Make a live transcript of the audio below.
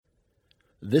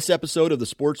This episode of the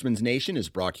Sportsman's Nation is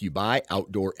brought to you by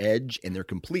Outdoor Edge and their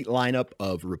complete lineup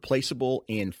of replaceable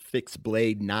and fixed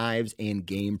blade knives and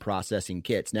game processing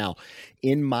kits. Now,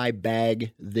 in my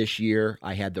bag this year,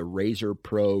 I had the Razor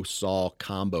Pro Saw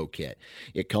Combo Kit.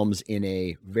 It comes in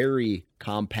a very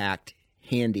compact,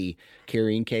 handy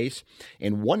carrying case,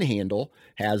 and one handle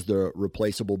has the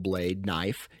replaceable blade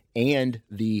knife and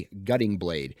the gutting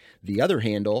blade. The other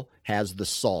handle has the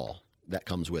saw that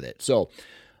comes with it. So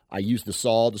I use the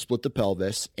saw to split the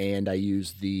pelvis, and I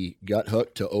use the gut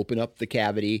hook to open up the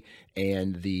cavity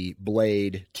and the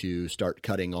blade to start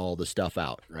cutting all the stuff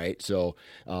out, right? So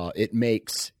it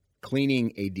makes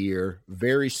cleaning a deer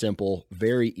very simple,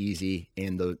 very easy,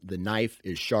 and the knife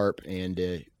is sharp. And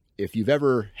if you've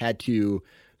ever had to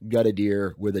gut a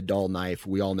deer with a dull knife,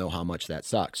 we all know how much that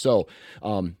sucks. So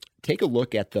take a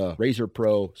look at the Razor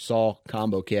Pro Saw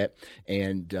Combo Kit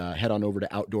and head on over to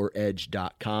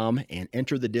OutdoorEdge.com and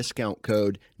enter the discount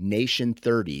code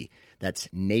NATION30. That's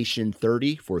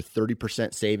NATION30 for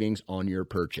 30% savings on your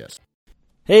purchase.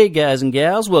 Hey guys and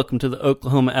gals, welcome to the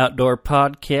Oklahoma Outdoor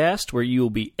Podcast, where you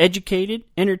will be educated,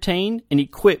 entertained, and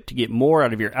equipped to get more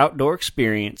out of your outdoor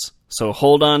experience. So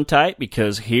hold on tight,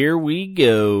 because here we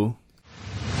go.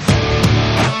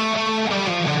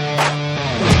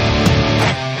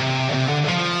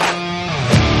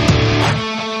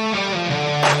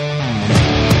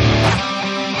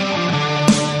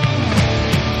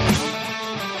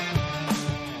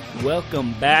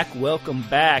 Welcome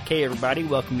back. Hey everybody,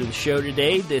 welcome to the show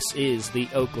today. This is the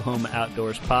Oklahoma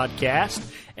Outdoors Podcast,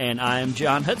 and I am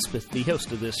John Hudspeth, the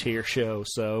host of this here show.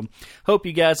 So, hope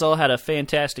you guys all had a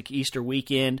fantastic Easter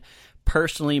weekend.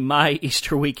 Personally, my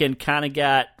Easter weekend kind of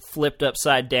got flipped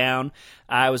upside down.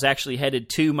 I was actually headed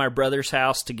to my brother's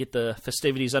house to get the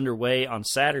festivities underway on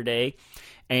Saturday,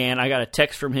 and I got a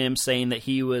text from him saying that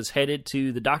he was headed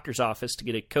to the doctor's office to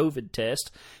get a COVID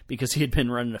test because he had been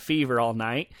running a fever all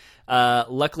night.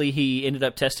 Luckily, he ended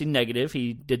up testing negative.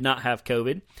 He did not have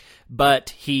COVID,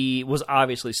 but he was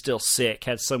obviously still sick,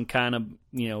 had some kind of,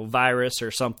 virus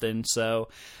or something. So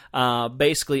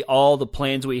basically all the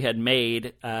plans we had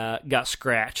made got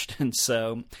scratched. And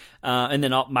so, and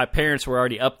then my parents were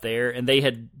already up there, and they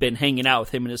had been hanging out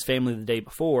with him and his family the day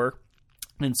before.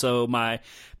 And so my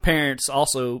parents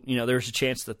also, there's a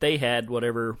chance that they had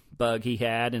whatever bug he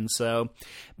had. And so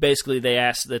basically they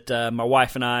asked that my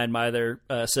wife and I and my other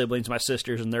siblings, my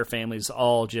sisters and their families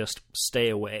all just stay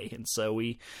away. And so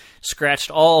we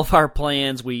scratched all of our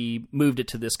plans. We moved it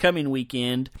to this coming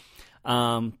weekend.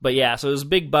 But yeah, so it was a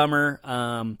big bummer.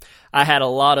 I had a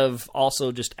lot of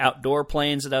also just outdoor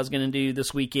plans that I was going to do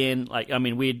this weekend.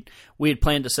 We had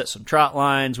planned to set some trot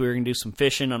lines. We were going to do some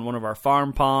fishing on one of our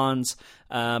farm ponds.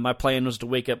 My plan was to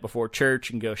wake up before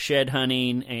church and go shed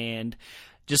hunting, and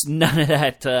just none of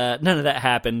that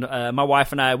happened. My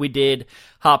wife and I, we did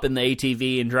hop in the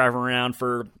ATV and drive around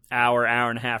for hour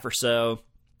and a half or so.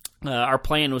 Our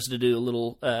plan was to do a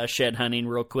little shed hunting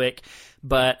real quick,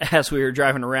 but as we were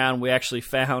driving around, we actually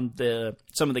found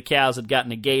some of the cows had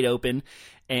gotten a gate open,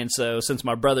 and so since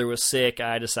my brother was sick,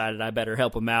 I decided I better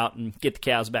help him out and get the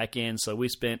cows back in. So we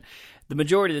spent the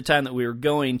majority of the time that we were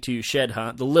going to shed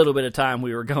hunt, the little bit of time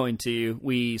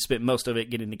we spent most of it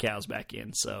getting the cows back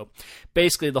in. So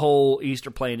basically the whole Easter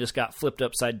plan just got flipped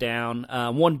upside down.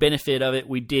 One benefit of it,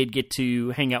 we did get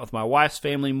to hang out with my wife's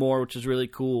family more, which is really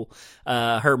cool.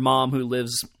 Her mom, who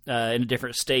lives in a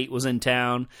different state, was in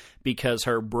town because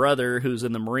her brother, who's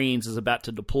in the Marines, is about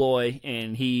to deploy,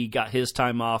 and he got his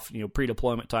time off,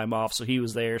 pre-deployment time off, so he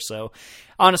was there. So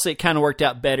honestly, it kind of worked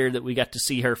out better that we got to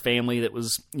see her family that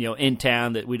was, in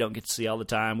town that we don't get to see all the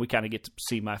time. We kind of get to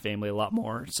see my family a lot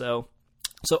more. So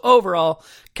overall,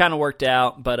 kind of worked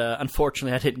out, but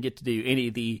unfortunately, I didn't get to do any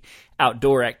of the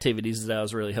outdoor activities that I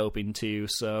was really hoping to.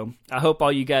 So I hope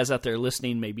all you guys out there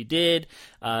listening maybe did,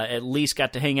 at least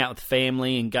got to hang out with the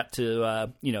family and got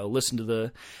to, listen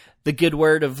to the good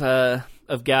word of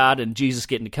God and Jesus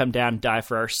getting to come down and die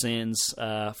for our sins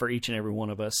for each and every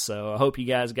one of us. So I hope you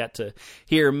guys got to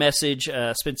hear a message,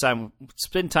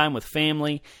 spend time with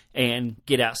family, and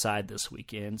get outside this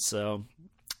weekend. So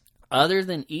other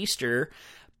than Easter,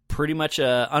 pretty much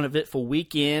a uneventful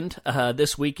weekend.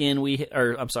 This week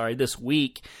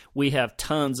we have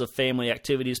tons of family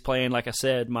activities planned. Like I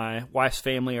said, my wife's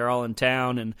family are all in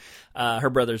town, and her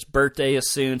brother's birthday is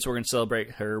soon, so we're going to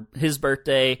celebrate his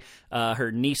birthday.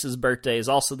 Her niece's birthday is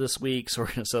also this week, so we're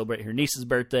going to celebrate her niece's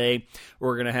birthday.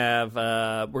 We're going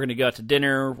to go out to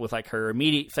dinner with like her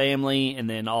immediate family, and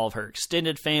then all of her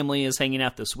extended family is hanging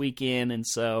out this weekend, and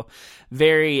so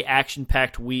very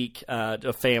action-packed week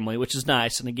of family, which is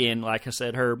nice. And again, again, like I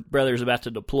said, her brother's about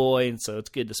to deploy, and so it's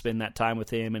good to spend that time with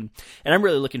him, and I'm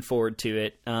really looking forward to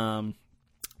it.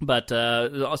 But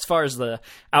as far as the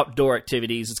outdoor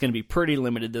activities, it's going to be pretty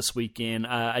limited this weekend.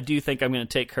 I do think I'm going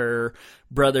to take her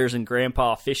brothers and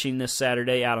grandpa fishing this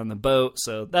Saturday out on the boat,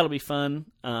 so that'll be fun.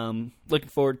 Looking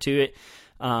forward to it.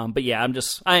 But yeah,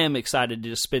 I am excited to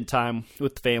just spend time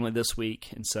with the family this week,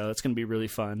 and so it's going to be really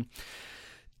fun.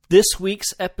 This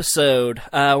week's episode,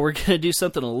 we're going to do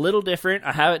something a little different.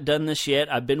 I haven't done this yet.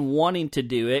 I've been wanting to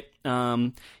do it.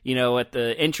 At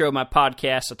the intro of my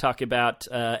podcast, I talk about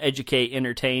educate,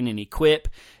 entertain, and equip.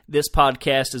 This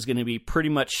podcast is going to be pretty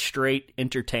much straight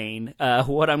entertain.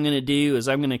 What I'm going to do is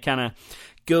I'm going to kind of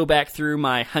go back through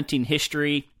my hunting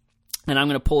history, and I'm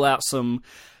going to pull out some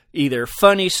either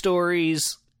funny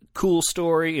stories, cool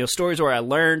story, stories where I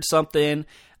learned something.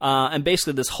 And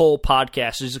basically this whole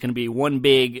podcast is just going to be one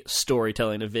big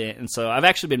storytelling event. And so I've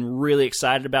actually been really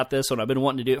excited about this one. I've been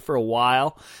wanting to do it for a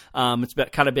while. It's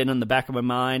kind of been in the back of my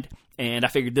mind. And I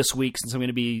figured this week, since I'm going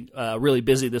to be really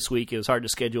busy this week, it was hard to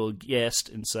schedule a guest.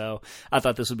 And so I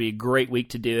thought this would be a great week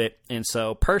to do it. And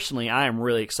so personally, I am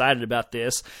really excited about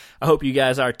this. I hope you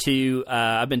guys are too.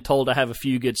 I've been told I have a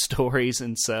few good stories.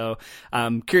 And so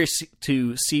I'm curious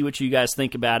to see what you guys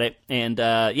think about it. And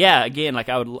again,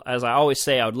 as I always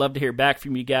say, I would love to hear back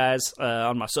from you guys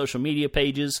on my social media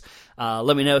pages.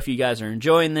 Let me know if you guys are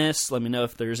enjoying this. Let me know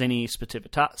if there's any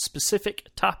specific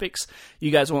topics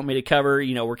you guys want me to cover.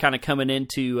 We're kind of coming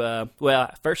into,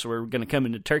 first we're going to come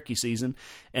into turkey season,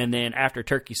 and then after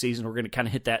turkey season, we're going to kind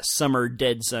of hit that summer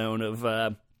dead zone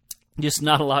of just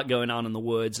not a lot going on in the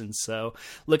woods. And so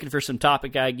looking for some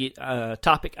topic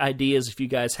ideas if you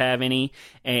guys have any,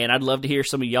 and I'd love to hear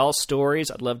some of y'all's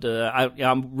stories. I'd love to,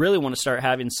 I really want to start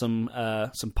having some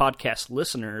podcast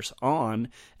listeners on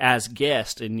as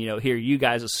guests and, hear you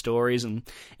guys' stories and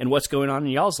what's going on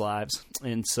in y'all's lives.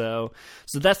 And so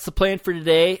that's the plan for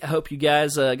today. I hope you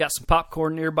guys got some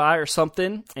popcorn nearby or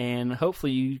something, and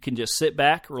hopefully you can just sit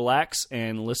back, relax,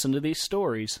 and listen to these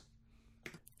stories.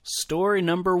 Story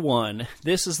number 1.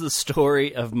 This is the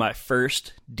story of my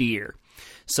first deer.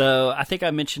 So I think I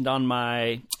mentioned on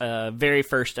my very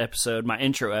first episode, my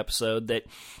intro episode, that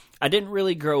I didn't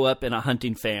really grow up in a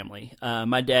hunting family.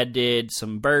 My dad did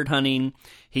some bird hunting.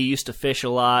 He used to fish a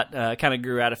lot, kind of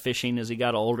grew out of fishing as he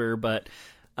got older, but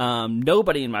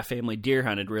nobody in my family deer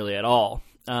hunted really at all.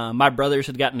 My brothers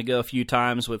had gotten to go a few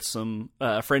times with some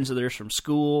friends of theirs from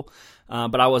school,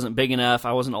 but I wasn't big enough.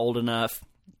 I wasn't old enough.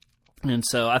 And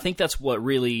so I think that's what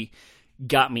really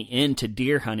got me into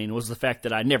deer hunting was the fact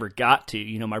that I never got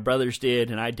to. My brothers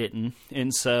did and I didn't.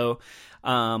 And so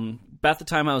about the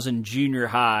time I was in junior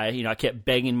high, I kept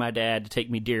begging my dad to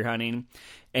take me deer hunting.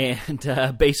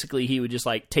 And basically he would just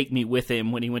take me with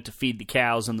him when he went to feed the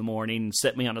cows in the morning and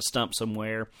set me on a stump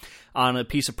somewhere on a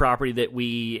piece of property that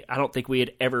I don't think we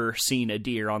had ever seen a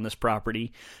deer on this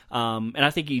property. And I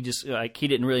think he just, he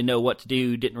didn't really know what to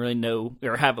do, didn't really know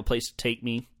or have a place to take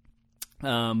me.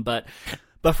 But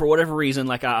for whatever reason,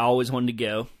 I always wanted to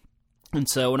go. And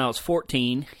so when I was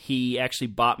 14, he actually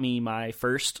bought me my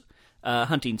first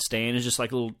hunting stand. It's just a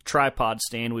little tripod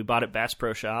stand we bought at Bass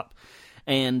Pro Shop.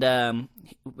 And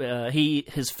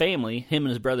his family, him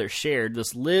and his brother, shared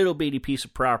this little bitty piece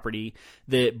of property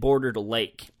that bordered a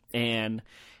lake. And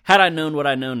had I known what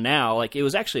I know now, it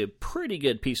was actually a pretty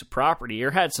good piece of property, or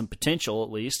had some potential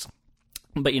at least.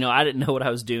 But, I didn't know what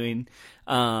I was doing.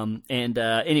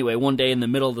 Anyway, one day in the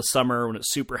middle of the summer when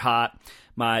it's super hot,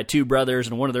 my two brothers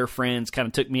and one of their friends kind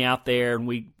of took me out there, and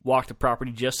we walked the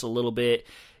property just a little bit.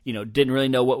 Didn't really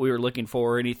know what we were looking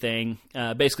for or anything.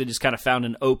 Basically just kind of found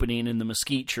an opening in the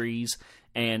mesquite trees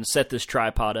and set this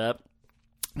tripod up.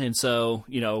 And so,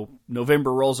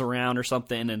 November rolls around or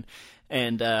something,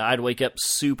 and I'd wake up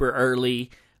super early,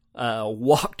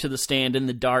 walk to the stand in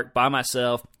the dark by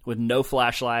myself with no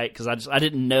flashlight, because I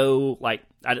didn't know,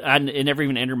 it never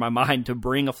even entered my mind to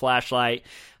bring a flashlight.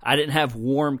 I didn't have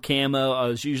warm camo. I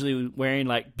was usually wearing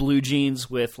blue jeans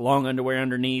with long underwear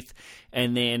underneath,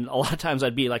 and then a lot of times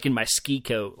I'd be in my ski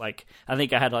coat. I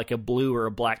think I had a blue or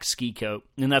a black ski coat,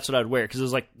 and that's what I'd wear because it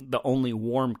was the only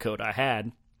warm coat I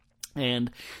had.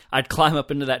 And I'd climb up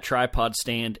into that tripod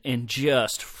stand and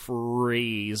just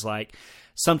freeze.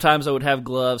 Sometimes I would have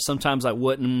gloves, sometimes I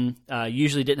wouldn't.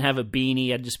 Usually didn't have a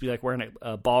beanie. I'd just be wearing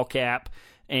a ball cap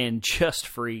and just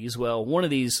freeze. Well, one of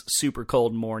these super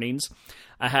cold mornings,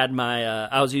 I had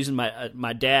I was using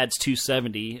my dad's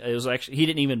 270. It was actually, he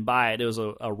didn't even buy it. It was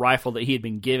a rifle that he had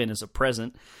been given as a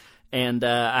present. And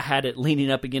I had it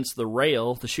leaning up against the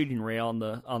rail, the shooting rail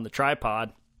on the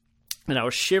tripod. And I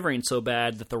was shivering so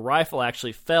bad that the rifle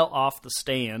actually fell off the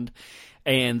stand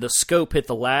and the scope hit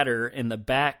the ladder, and the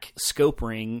back scope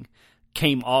ring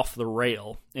came off the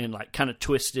rail and like kind of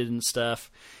twisted and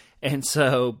stuff. And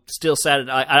so still sat.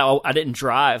 I didn't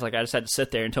drive. Like I just had to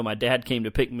sit there until my dad came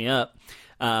to pick me up.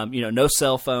 No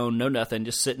cell phone, no nothing,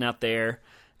 just sitting out there.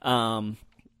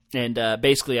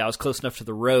 Basically I was close enough to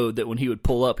the road that when he would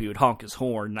pull up, he would honk his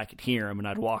horn and I could hear him and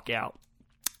I'd walk out.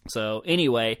 So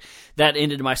anyway, that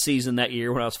ended my season that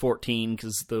year when I was 14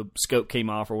 because the scope came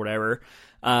off or whatever.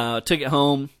 Took it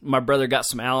home. My brother got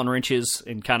some Allen wrenches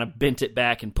and kind of bent it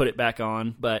back and put it back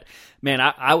on. But man,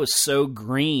 I was so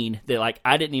green that like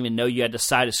I didn't even know you had to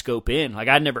sight a scope in. Like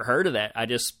I'd never heard of that.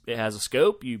 It has a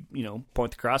scope. You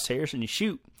point the crosshairs and you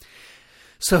shoot.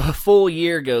 So a full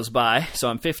year goes by. So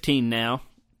I'm 15 now.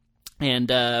 And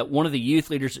one of the youth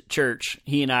leaders at church,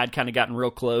 he and I had kind of gotten real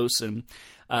close, and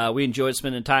we enjoyed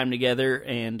spending time together.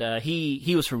 And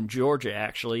he was from Georgia,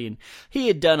 actually, and he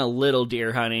had done a little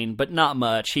deer hunting, but not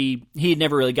much. He had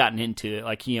never really gotten into it.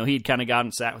 Like, he had kind of gotten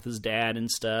and sat with his dad and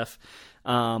stuff.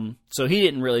 So he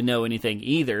didn't really know anything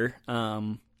either,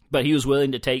 but he was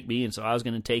willing to take me, and so I was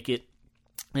going to take it.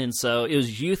 And so it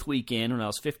was youth weekend when I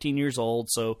was 15 years old,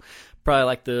 so probably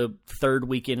like the third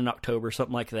weekend in October,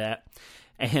 something like that.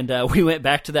 And we went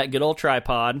back to that good old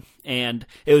tripod, and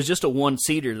it was just a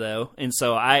one-seater, though. And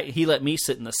so he let me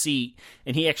sit in the seat,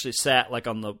 and he actually sat like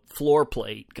on the floor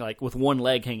plate, like with one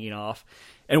leg hanging off.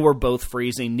 And we're both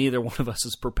freezing. Neither one of us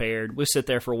is prepared. We sit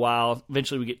there for a while.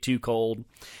 Eventually we get too cold,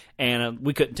 and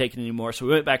we couldn't take it anymore. So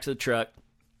we went back to the truck,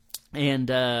 and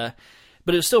but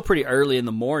it was still pretty early in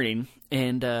the morning.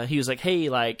 And he was like, hey,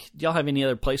 like, do y'all have any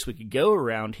other place we could go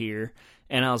around here?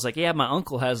 And I was like, yeah, my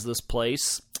uncle has this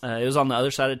place. It was on the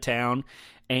other side of town,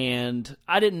 and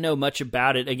I didn't know much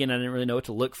about it. Again, I didn't really know what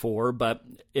to look for, but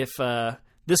if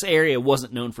this area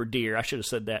wasn't known for deer, I should have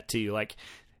said that too. Like,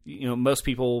 most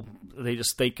people, they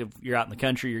just think of you're out in the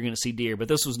country, you're going to see deer, but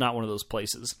this was not one of those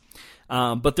places.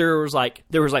 But there was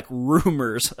like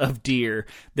rumors of deer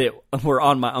that were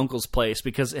on my uncle's place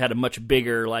because it had a much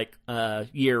bigger like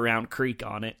year-round creek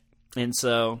on it. And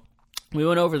so we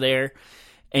went over there.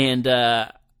 And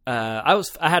I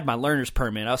had my learner's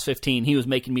permit. I was 15. He was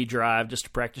making me drive just to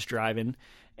practice driving.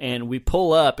 And we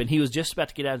pull up, and he was just about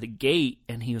to get out of the gate,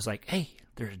 and he was like, hey,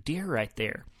 there's a deer right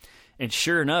there. And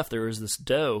sure enough, there was this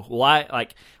doe. Well,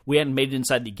 we hadn't made it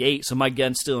inside the gate, so my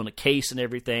gun's still in a case and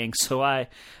everything. So I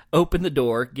open the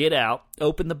door, get out,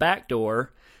 open the back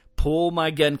door, pull my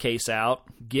gun case out,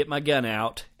 get my gun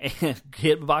out, and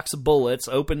get a box of bullets,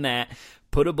 open that,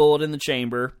 put a bullet in the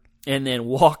chamber, and then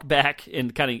walk back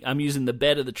and I'm using the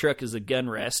bed of the truck as a gun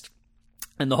rest.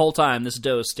 And the whole time, this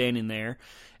doe is standing there.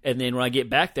 And then when I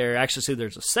get back there, I actually see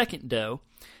there's a second doe.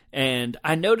 And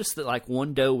I noticed that, like,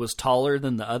 one doe was taller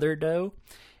than the other doe.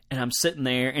 And I'm sitting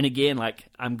there, and again, like,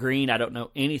 I'm green, I don't know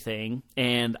anything.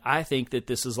 And I think that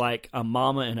this is like a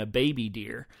mama and a baby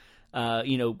deer. I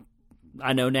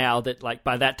know now that, like,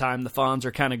 by that time, the fawns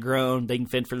are kind of grown. They can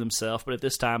fend for themselves. But at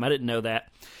this time, I didn't know that.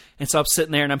 And so I'm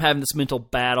sitting there, and I'm having this mental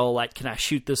battle. Like, can I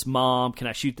shoot this mom? Can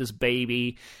I shoot this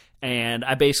baby? And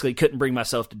I basically couldn't bring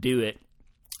myself to do it.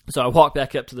 So I walked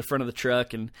back up to the front of the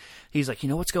truck, and he's like,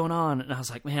 what's going on? And I was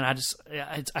like, man,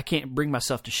 I can't bring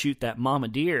myself to shoot that mama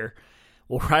deer.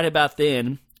 Well, right about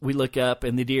then, we look up,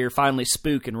 and the deer finally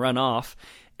spook and run off.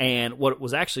 And what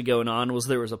was actually going on was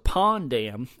there was a pond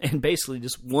dam, and basically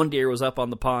just one deer was up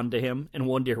on the pond dam, and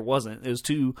one deer wasn't. It was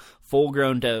two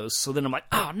full-grown does. So then I'm like,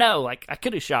 oh, no, like, I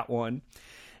could have shot one.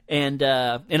 And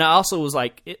I also was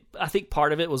like, I think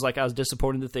part of it was like I was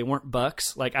disappointed that they weren't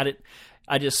bucks. Like, I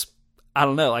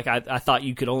don't know, like, I thought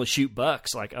you could only shoot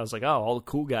bucks. Like, I was like, oh, all the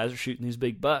cool guys are shooting these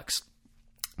big bucks.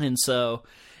 And so,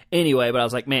 anyway, but I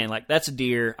was like, man, like, that's a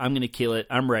deer. I'm going to kill it.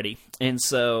 I'm ready. And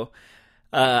so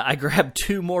I grabbed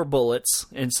two more bullets,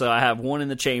 and so I have one in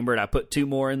the chamber, and I put two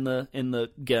more in the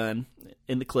gun,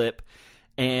 in the clip.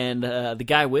 And the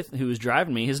guy who was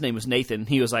driving me, his name was Nathan.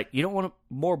 He was like, you don't want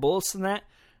more bullets than that?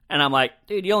 And I'm like,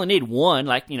 dude, you only need one.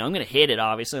 Like, I'm going to hit it,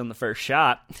 obviously, on the first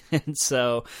shot. And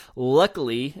so,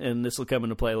 luckily, and this will come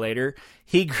into play later,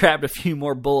 he grabbed a few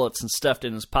more bullets and stuffed it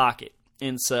in his pocket.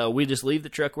 And so, we just leave the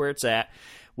truck where it's at.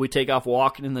 We take off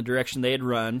walking in the direction they had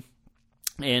run.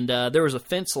 And there was a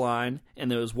fence line,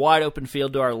 and there was wide open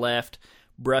field to our left,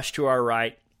 brush to our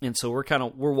right. And so,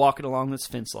 we're walking along this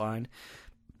fence line.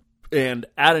 And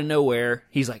out of nowhere,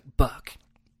 he's like, buck.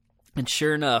 And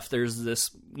sure enough, there's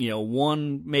this,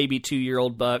 1, maybe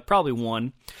 2-year-old buck, probably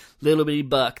one, little bitty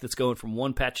buck that's going from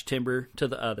one patch of timber to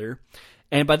the other.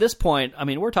 And by this point, I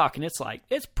mean, we're talking, it's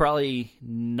probably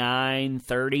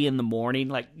 9:30 in the morning,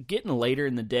 like getting later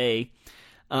in the day.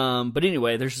 But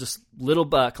anyway, there's this little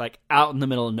buck, like out in the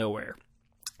middle of nowhere.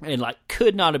 And like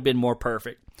could not have been more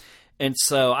perfect. And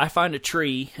so I find a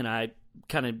tree, and I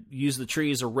kind of use the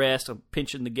tree as a rest. I'm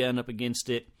pinching the gun up against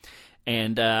it,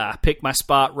 and I pick my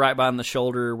spot right behind the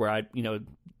shoulder where I,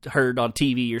 heard on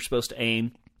TV you're supposed to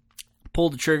aim.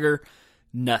 Pull the trigger,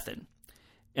 nothing.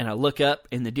 And I look up,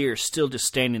 and the deer is still just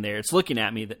standing there. It's looking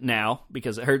at me now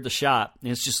because it heard the shot,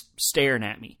 and it's just staring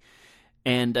at me.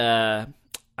 And I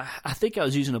think I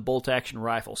was using a bolt-action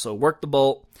rifle, so work the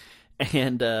bolt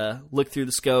and look through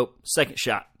the scope. Second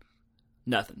shot,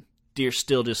 nothing. Deer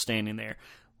still just standing there.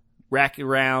 Rack it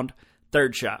around,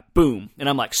 third shot, boom. And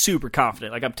I'm like super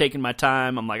confident. Like I'm taking my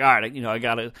time. I'm like, all right, I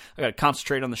gotta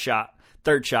concentrate on the shot.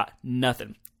 Third shot,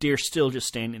 nothing. Deer still just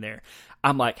standing there.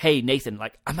 I'm like, hey, Nathan,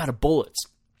 like I'm out of bullets.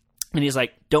 And he's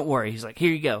like, don't worry. He's like,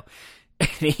 here you go. And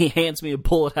he hands me a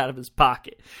bullet out of his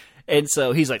pocket. And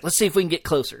so he's like, let's see if we can get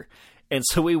closer. And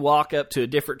so we walk up to a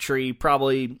different tree,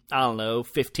 probably,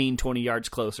 15, 20 yards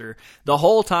closer. The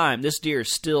whole time, this deer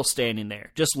is still standing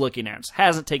there, just looking at us.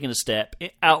 Hasn't taken a step,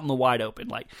 out in the wide open.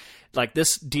 Like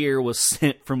this deer was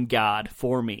sent from God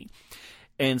for me.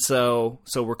 And so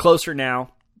we're closer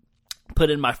now. Put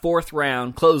in my fourth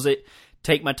round, close it,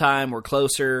 take my time, we're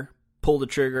closer, pull the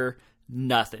trigger,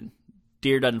 nothing.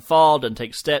 Deer doesn't fall, doesn't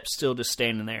take a step, still just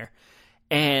standing there.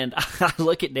 And I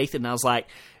look at Nathan and I was like,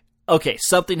 okay,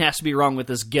 something has to be wrong with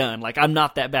this gun. Like, I'm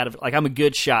not that bad of, like, I'm a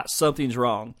good shot. Something's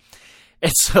wrong.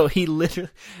 And so he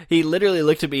literally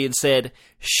looked at me and said,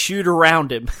 shoot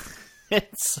around him. And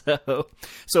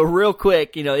so real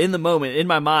quick, in the moment, in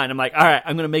my mind, I'm like, all right,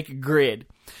 I'm going to make a grid.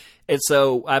 And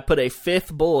so I put a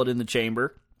fifth bullet in the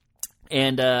chamber,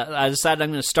 and I decided I'm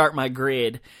going to start my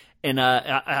grid. And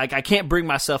I can't bring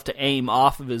myself to aim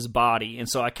off of his body. And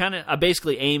so I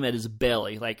basically aim at his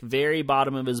belly, like very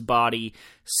bottom of his body,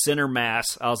 center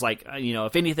mass. I was like,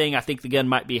 if anything, I think the gun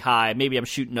might be high. Maybe I'm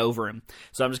shooting over him.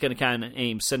 So I'm just going to kind of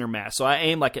aim center mass. So I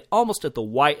aim like almost at the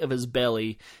white of his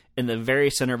belly in the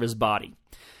very center of his body.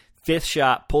 Fifth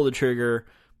shot, pull the trigger,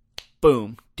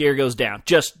 boom, deer goes down.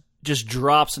 Just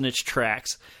drops in its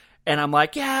tracks. And I'm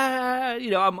like, yeah,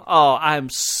 I'm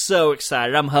so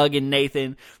excited. I'm hugging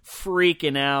Nathan,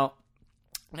 freaking out.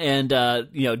 And,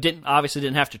 didn't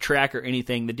have to track or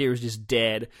anything. The deer was just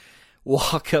dead.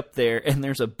 Walk up there, and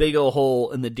there's a big old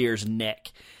hole in the deer's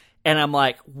neck. And I'm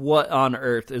like, what on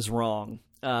earth is wrong?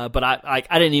 But I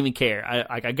didn't even care.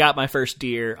 I got my first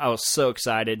deer. I was so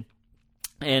excited.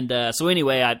 And so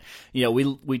anyway,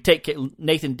 we take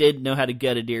Nathan did know how to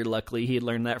gut a deer. Luckily, he had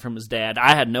learned that from his dad.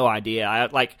 I had no idea.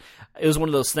 It was one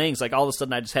of those things. Like all of a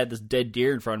sudden, I just had this dead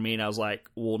deer in front of me, and I was like,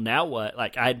 "Well, now what?"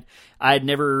 Like I'd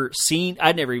never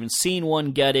even seen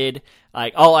one gutted.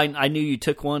 Like I knew you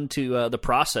took one to the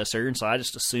processor, and so I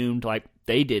just assumed like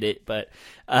they did it. But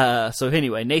so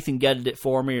anyway, Nathan gutted it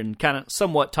for me and kind of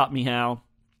somewhat taught me how.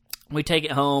 We take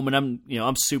it home, and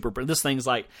I'm super. This thing's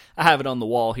like, I have it on the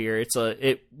wall here. It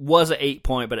was an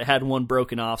 8-point, but it had one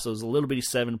broken off, so it was a little bitty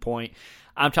 7-point.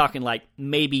 I'm talking like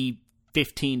maybe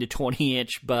 15 to 20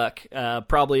 inch buck,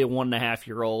 probably a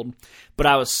 1.5-year-old. But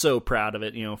I was so proud of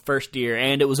it. First deer,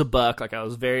 and it was a buck. Like I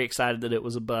was very excited that it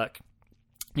was a buck,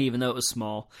 even though it was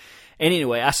small. And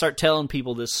anyway, I start telling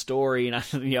people this story, and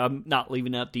I'm not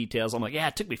leaving out details. I'm like, yeah,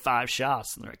 it took me 5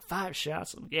 shots, and they're like, 5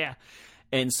 shots. I'm like, yeah.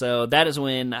 And so that is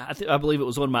when, I believe it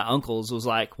was one of my uncles was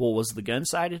like, well, was the gun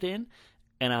sighted in?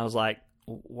 And I was like,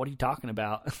 what are you talking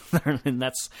about? And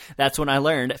that's when I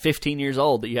learned at 15 years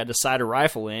old that you had to sight a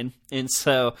rifle in. And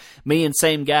so me and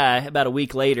same guy, about a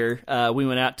week later, we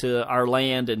went out to our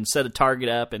land and set a target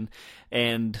up.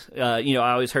 And I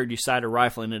always heard you sight a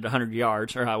rifle in at 100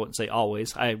 yards, or I wouldn't say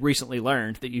always. I recently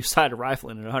learned that you sight a rifle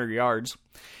in at 100 yards.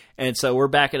 And so we're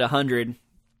back at 100.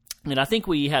 And I think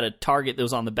we had a target that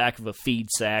was on the back of a feed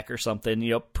sack or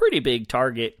something, pretty big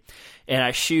target. And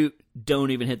I shoot, don't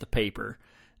even hit the paper.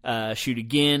 Shoot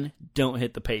again, don't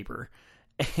hit the paper.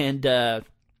 And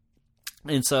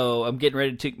so I'm getting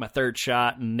ready to take my third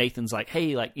shot, and Nathan's like,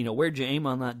 hey, where'd you aim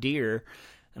on that deer?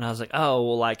 And I was like,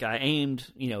 oh, well, I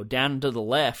aimed, down to the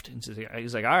left. And so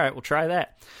he's like, all right, we'll try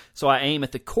that. So I aim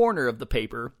at the corner of the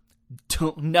paper,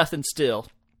 nothing still.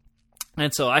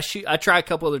 And so I try a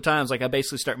couple other times. I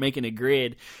basically start making a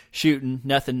grid, shooting,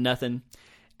 nothing.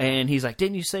 And he's like,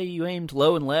 didn't you say you aimed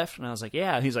low and left? And I was like,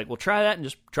 yeah. He's like, well, try that and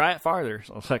just try it farther.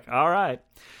 So I was like, all right.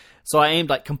 So I aimed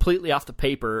completely off the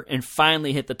paper and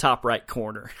finally hit the top right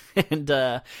corner.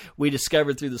 And we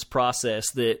discovered through this process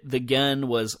that the gun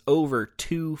was over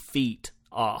 2 feet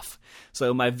off.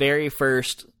 So my very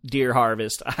first deer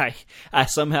harvest, I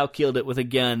somehow killed it with a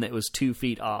gun that was 2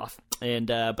 feet off. And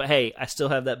but hey, I still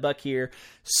have that buck here.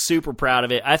 Super proud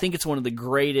of it. I think it's one of the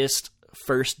greatest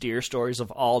first deer stories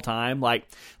of all time. Like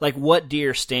what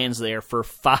deer stands there for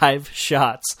 5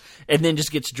 shots and then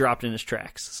just gets dropped in his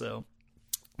tracks? So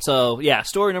So, yeah,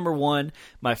 story number 1,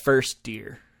 my first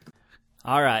deer.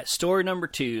 All right, story number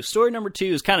 2. Story number 2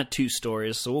 is kind of 2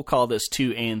 stories, so we'll call this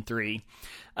 2 and 3.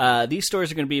 These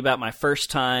stories are going to be about my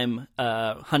first time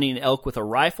hunting elk with a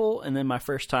rifle, and then my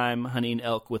first time hunting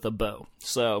elk with a bow.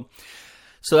 So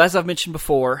as I've mentioned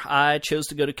before, I chose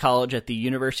to go to college at the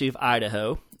University of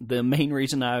Idaho. The main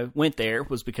reason I went there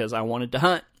was because I wanted to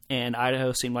hunt, and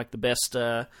Idaho seemed like the best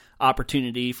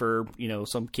opportunity for,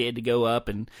 some kid to go up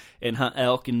and hunt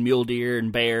elk and mule deer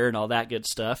and bear and all that good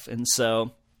stuff. And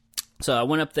so I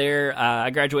went up there. I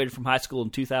graduated from high school in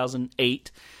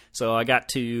 2008, so I got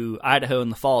to Idaho in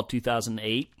the fall of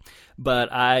 2008.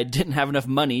 But I didn't have enough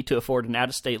money to afford an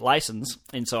out-of-state license,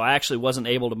 and so I actually wasn't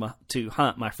able to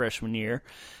hunt my freshman year.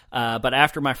 But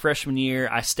after my freshman year,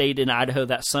 I stayed in Idaho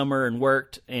that summer and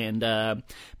worked, and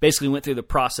basically went through the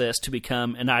process to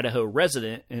become an Idaho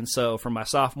resident. And so from my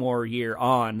sophomore year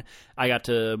on, I got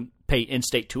to pay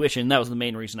in-state tuition. That was the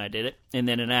main reason I did it. And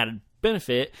then an added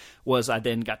benefit was I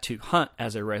then got to hunt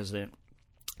as a resident.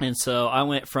 And so I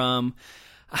went from,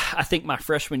 I think my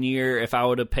freshman year, if I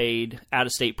would have paid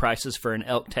out-of-state prices for an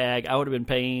elk tag, I would have been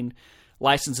paying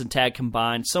license and tag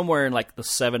combined somewhere in like the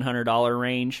 $700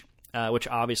 range, which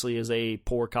obviously as a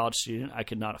poor college student I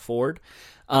could not afford.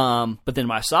 But then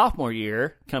my sophomore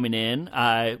year coming in,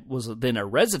 I was then a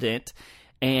resident,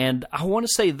 and I want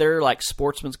to say their like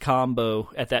sportsman's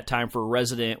combo at that time for a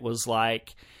resident was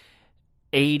like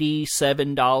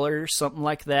 $87, something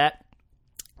like that.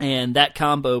 And that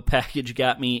combo package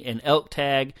got me an elk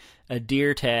tag, a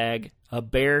deer tag, a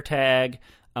bear tag,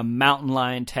 a mountain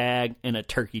lion tag, and a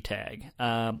turkey tag.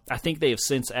 I think they have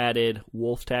since added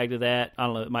wolf tag to that. I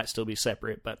don't know, it might still be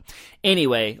separate. But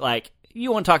anyway, like,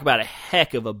 you want to talk about a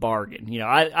heck of a bargain.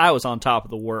 I was on top of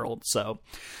the world. So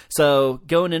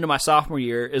going into my sophomore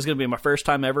year, it was going to be my first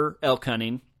time ever elk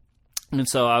hunting. And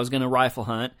so I was going to rifle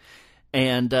hunt.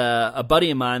 And a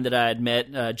buddy of mine that I had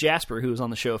met, Jasper, who was on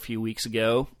the show a few weeks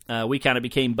ago, we kind of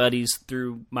became buddies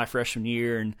through my freshman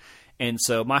year. And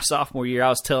so my sophomore year, I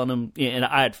was telling him, and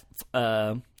I had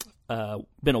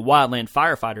been a wildland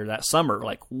firefighter that summer,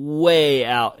 like way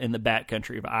out in the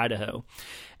backcountry of Idaho.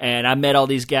 And I met all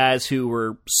these guys who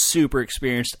were super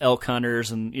experienced elk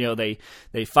hunters, and they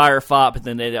fire fought, but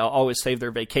then they'd always save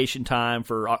their vacation time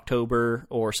for October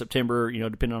or September,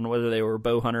 depending on whether they were a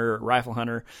bow hunter or rifle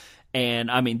hunter.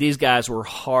 And I mean, these guys were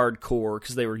hardcore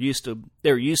because they were used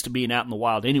to being out in the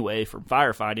wild anyway from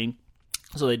firefighting.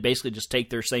 So they'd basically just take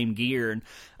their same gear. And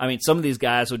I mean, some of these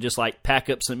guys would just like pack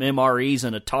up some MREs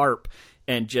and a tarp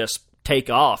and just take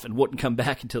off and wouldn't come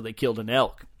back until they killed an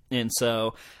elk. And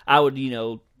so I would,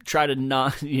 try to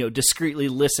not, discreetly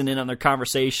listen in on their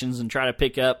conversations and try to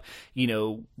pick up,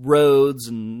 roads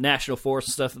and national forest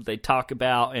and stuff that they talk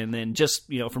about. And then just,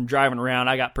 from driving around,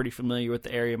 I got pretty familiar with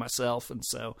the area myself. And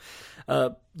so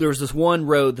there was this one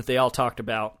road that they all talked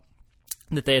about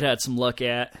that they had some luck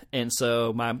at. And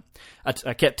so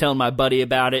I kept telling my buddy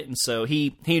about it. And so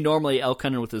he normally elk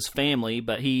hunted with his family,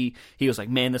 but he was like,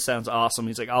 man, this sounds awesome.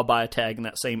 He's like, I'll buy a tag in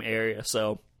that same area.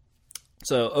 So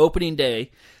opening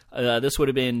day, this would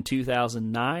have been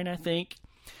 2009, I think.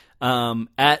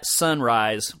 At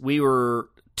sunrise, we were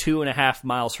 2.5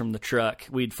 miles from the truck.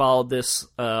 We'd followed this.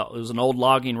 It was an old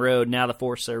logging road. Now the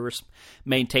Forest Service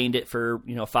maintained it for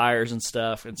fires and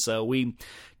stuff. And so we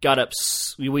got up.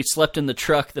 We slept in the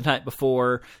truck the night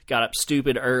before. Got up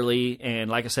stupid early,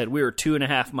 and like I said, we were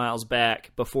 2.5 miles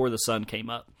back before the sun came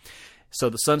up. So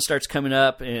the sun starts coming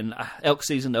up, and elk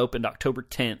season opened October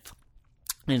 10th.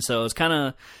 And so it's kind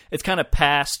of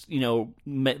past,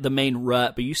 the main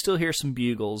rut, but you still hear some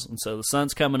bugles. And so the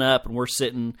sun's coming up, and we're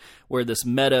sitting where this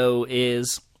meadow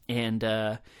is, and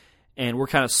we're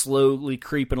kind of slowly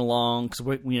creeping along because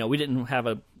we didn't have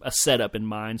a setup in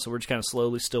mind, so we're just kind of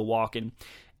slowly still walking.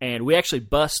 And we actually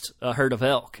bust a herd of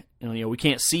elk. And, we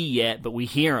can't see yet, but we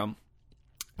hear them.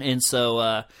 And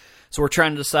so we're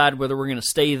trying to decide whether we're going to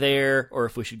stay there or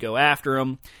if we should go after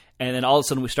them. And then all of a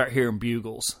sudden we start hearing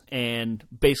bugles. And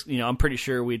basically, I'm pretty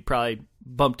sure we'd probably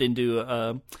bumped into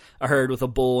a herd with a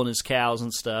bull and his cows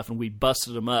and stuff, and we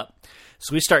busted them up.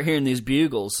 So we start hearing these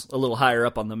bugles a little higher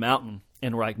up on the mountain,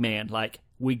 and we're like, man,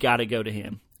 we got to go to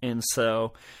him. And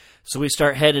so we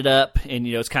start headed up, and,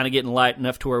 it's kind of getting light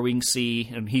enough to where we can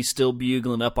see, and he's still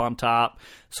bugling up on top.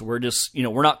 So we're just,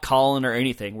 we're not calling or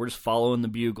anything. We're just following the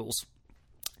bugles,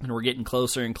 and we're getting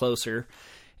closer and closer.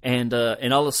 And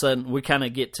all of a sudden, we kind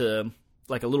of get to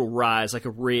like a little rise, like a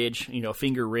ridge, a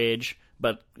finger ridge,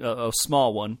 but a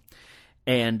small one.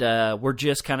 And we're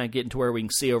just kind of getting to where we can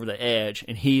see over the edge,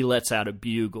 and he lets out a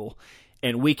bugle.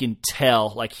 and we can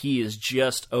tell like he is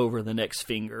just over the next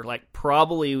finger, like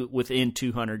probably within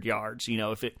 200 yards. You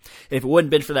know, if it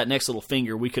wouldn't been for that next little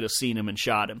finger, we could have seen him and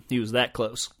shot him. He was that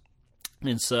close.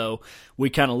 And so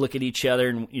we kind of look at each other,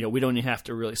 and you know, we don't even have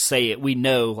to really say it. We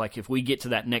know, like, if we get to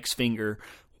that next finger,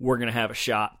 we're going to have a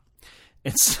shot.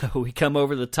 And so we come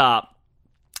over the top,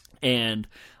 and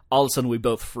all of a sudden we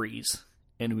both freeze.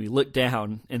 And we look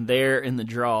down, and there in the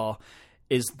draw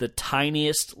is the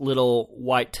tiniest little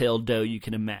white-tailed doe you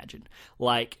can imagine.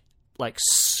 Like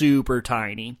super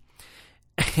tiny.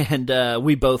 And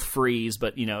we both freeze,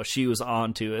 but, you know, she was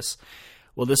on to us.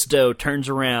 Well, this doe turns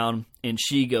around, and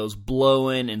she goes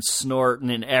blowing and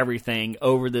snorting and everything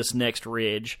over this next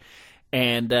ridge.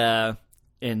 And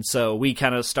so we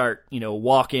kind of start, you know,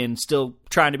 walking, still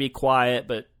trying to be quiet,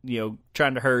 but, you know,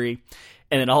 trying to hurry.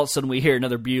 And then all of a sudden we hear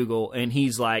another bugle, and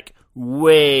he's like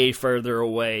way further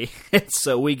away.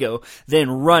 So we go then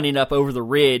running up over the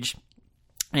ridge,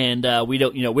 and we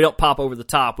don't pop over the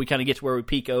top. We kind of get to where we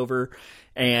peek over,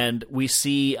 and we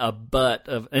see a butt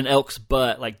of an elk's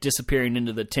butt like disappearing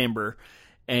into the timber.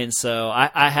 And so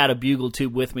I had a bugle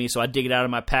tube with me, so I dig it out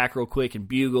of my pack real quick and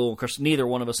bugle. Of course, neither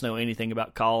one of us know anything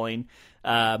about calling.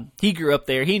 He grew up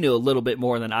there. He knew a little bit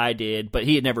more than I did, but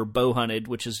he had never bow hunted,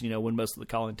 which is, you know, when most of the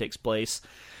calling takes place.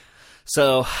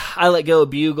 So I let go of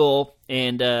bugle,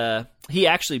 and he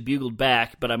actually bugled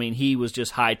back, but I mean, he was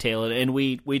just hightailing, and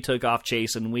we took off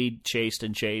chasing. We chased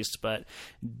and chased, but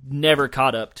never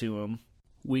caught up to him.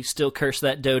 We still curse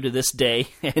that doe to this day,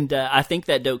 and I think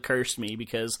that doe cursed me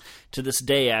because to this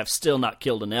day I've still not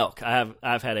killed an elk.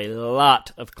 I've had a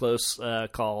lot of close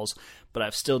calls, but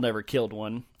I've still never killed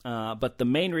one. But the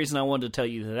main reason I wanted to tell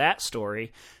you that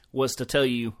story was to tell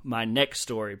you my next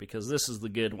story, because this is the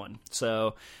good one.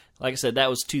 So, like I said, that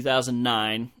was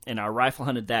 2009, and I rifle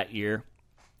hunted that year,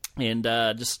 and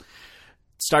just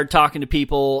started talking to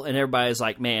people, and everybody's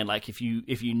like, man, like if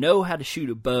you know how to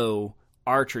shoot a bow,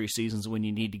 archery season's when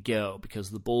you need to go, because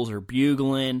the bulls are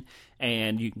bugling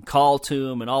and you can call to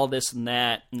them and all this and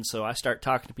that. And so I start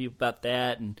talking to people about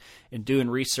that and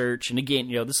doing research. And again,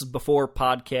 you know, this is before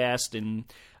podcast, and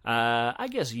I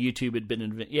guess YouTube had been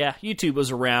YouTube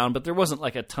was around, but there wasn't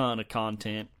like a ton of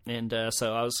content. And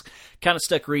so I was kind of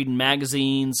stuck reading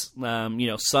magazines, you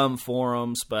know, some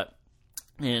forums, but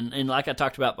and like I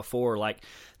talked about before, like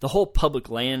the whole public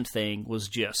land thing was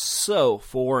just so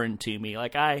foreign to me.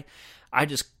 Like I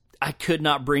could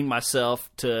not bring myself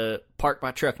to park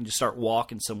my truck and just start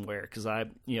walking somewhere, because I,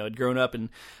 you know, had grown up in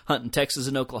hunting Texas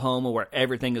and Oklahoma, where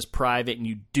everything is private and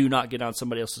you do not get on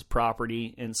somebody else's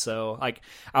property. And so, like,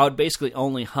 I would basically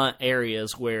only hunt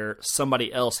areas where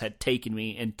somebody else had taken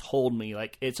me and told me,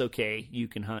 like, it's okay, you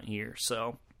can hunt here.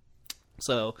 So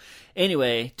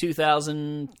anyway,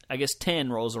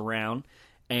 2010 rolls around,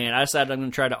 and I decided I'm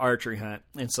going to try to archery hunt.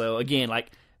 And so again,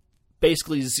 like,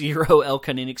 basically zero elk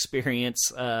hunting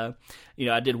experience. You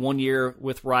know, I did 1 year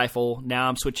with rifle. Now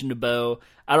I'm switching to bow.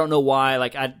 I don't know why.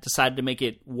 Like, I decided to make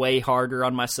it way harder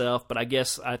on myself, but I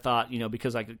guess I thought, you know,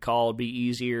 because I could call, it'd be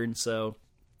easier. And so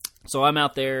I'm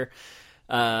out there.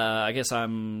 I guess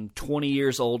I'm 20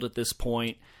 years old at this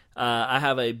point. I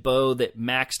have a bow that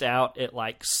maxed out at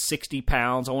like 60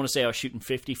 pounds. I want to say I was shooting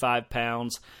 55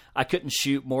 pounds. I couldn't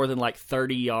shoot more than like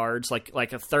 30 yards. Like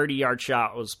a 30-yard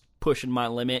shot was pushing my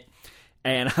limit.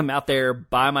 And I'm out there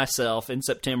by myself in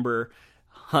September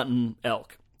hunting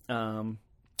elk. And,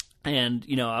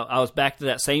 you know, I was back to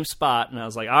that same spot, and I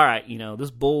was like, all right, you know,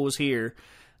 this bull was here.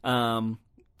 And,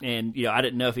 you know, I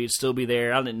didn't know if he'd still be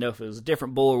there. I didn't know if it was a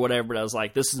different bull or whatever, but I was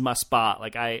like, this is my spot.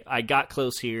 Like, I got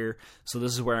close here, so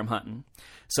this is where I'm hunting.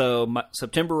 So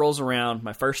September rolls around,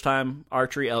 my first time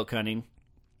archery elk hunting.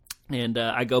 And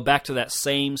I go back to that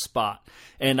same spot,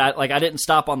 and I didn't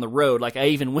stop on the road. Like, I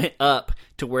even went up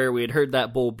to where we had heard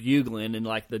that bull bugling, and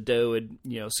like the doe had,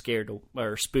 you know, scared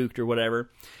or spooked or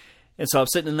whatever. And so I'm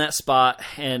sitting in that spot,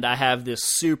 and I have this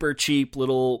super cheap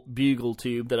little bugle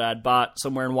tube that I'd bought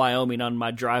somewhere in Wyoming on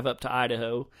my drive up to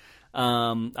Idaho.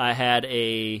 I had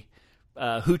a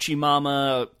Hoochie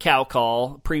Mama cow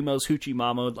call, Primo's Hoochie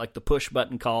Mama, like the push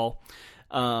button call,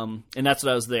 and that's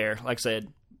what I was there. Like I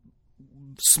said,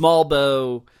 small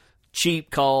bow,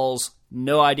 cheap calls,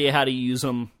 no idea how to use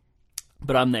them,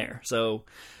 but I'm there. So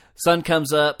sun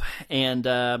comes up, and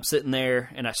I'm sitting there,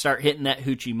 and I start hitting that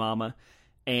Hoochie Mama,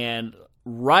 and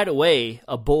right away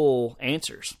a bull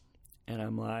answers, and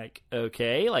I'm like,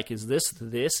 okay, like, is this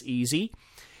easy?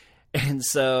 And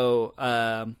so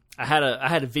I had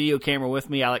a video camera with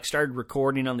me. I like started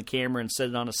recording on the camera and set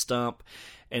it on a stump,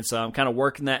 and so I'm kind of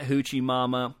working that Hoochie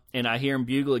Mama, and I hear him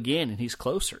bugle again, and he's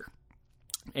closer.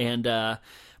 And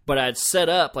but I'd set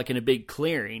up like in a big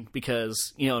clearing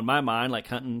because, you know, in my mind, like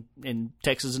hunting in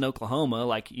Texas and Oklahoma,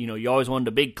 like, you know, you always wanted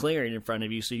a big clearing in front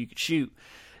of you so you could shoot,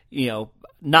 you know,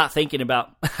 not thinking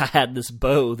about I had this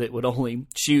bow that would only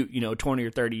shoot, you know, 20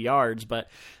 or 30 yards. But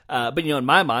you know, in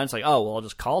my mind, it's like, oh, well, I'll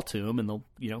just call to them and they'll,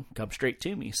 you know, come straight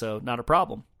to me. So not a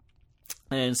problem.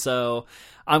 And so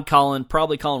I'm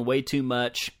probably calling way too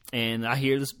much. And I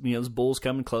hear this, you know, this bull's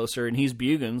coming closer and he's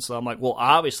bugling. So I'm like, well,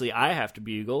 obviously I have to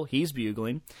bugle. He's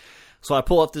bugling. So I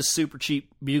pull up this super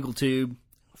cheap bugle tube,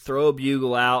 throw a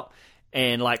bugle out,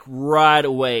 and like right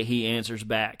away he answers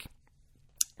back.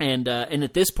 And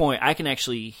at this point I can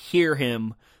actually hear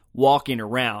him walking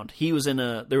around. He was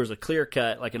there was a clear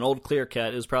cut, like an old clear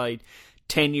cut. It was probably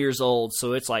 10 years old.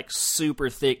 So it's like super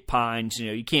thick pines, you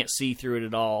know, you can't see through it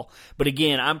at all. But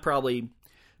again, I'm probably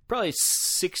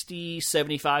 60,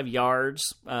 75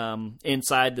 yards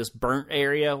inside this burnt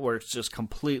area where it's just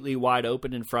completely wide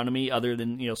open in front of me, other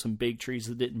than, you know, some big trees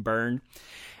that didn't burn.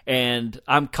 And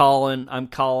I'm calling,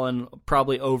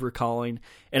 probably over calling,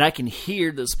 and I can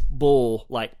hear this bull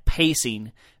like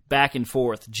pacing back and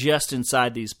forth just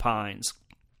inside these pines.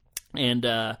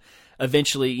 And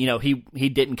eventually, you know, he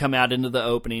didn't come out into the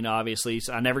opening, obviously,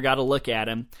 so I never got to look at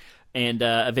him. And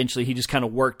eventually he just kind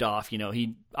of worked off. You know,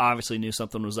 he obviously knew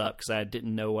something was up because I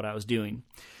didn't know what I was doing.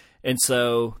 And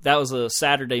so that was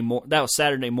Saturday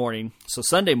morning. So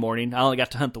Sunday morning, I only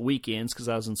got to hunt the weekends because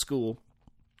I was in school.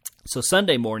 So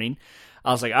Sunday morning,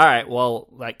 I was like, all right, well,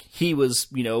 like he was,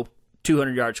 you know,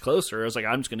 200 yards closer. I was like,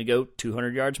 I'm just going to go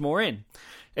 200 yards more in.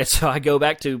 And so I go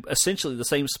back to essentially the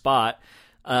same spot.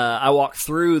 I walk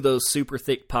through those super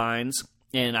thick pines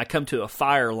and I come to a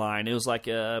fire line. It was like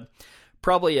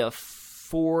probably a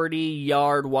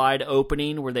 40-yard wide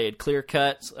opening where they had clear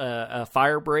cut a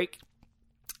fire break.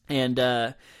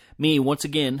 And me, once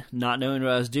again, not knowing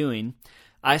what I was doing,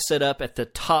 I set up at the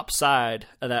top side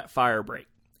of that fire break.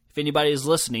 If anybody is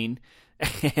listening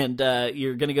and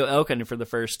you're going to go elk hunting for the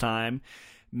first time,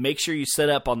 make sure you set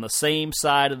up on the same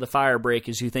side of the fire break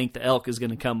as you think the elk is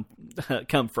going to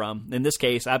come from. In this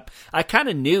case, I kind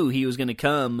of knew he was going to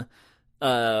come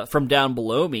from down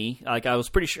below me. Like I was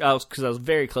pretty sure because I was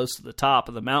very close to the top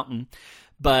of the mountain.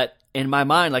 But in my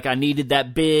mind, like I needed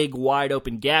that big wide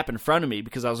open gap in front of me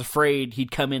because I was afraid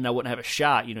he'd come in and I wouldn't have a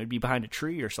shot. You know, he'd be behind a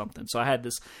tree or something. So I had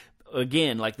this,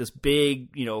 again, like this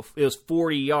big, you know, it was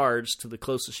 40 yards to the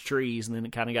closest trees, and then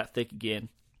it kind of got thick again.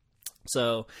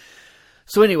 So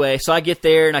anyway, so I get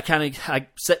there and I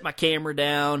set my camera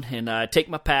down and I take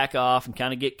my pack off and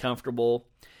kind of get comfortable,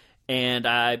 and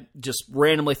I just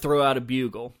randomly throw out a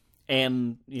bugle,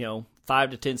 and you know,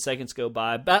 5 to 10 seconds go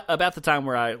by, about the time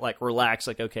where I like relax,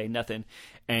 like okay, nothing,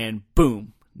 and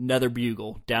boom, another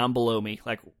bugle down below me,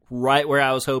 like right where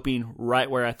I was hoping, right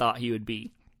where I thought he would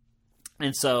be.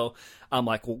 And so I'm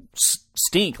like, well,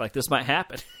 stink, like this might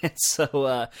happen. And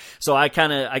so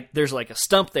there's like a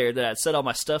stump there that I'd set all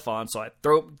my stuff on. So I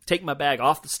take my bag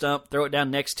off the stump, throw it down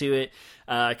next to it.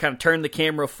 I kind of turn the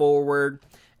camera forward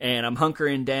and I'm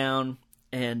hunkering down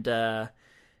and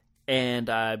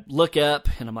I look up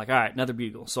and I'm like, all right, another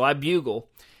bugle. So I bugle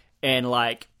and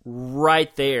like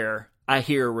right there, I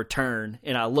hear a return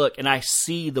and I look and I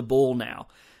see the bull now.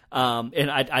 And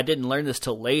I didn't learn this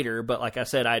till later, but like I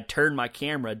said, I turned my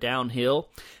camera downhill.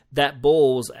 That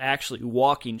bull was actually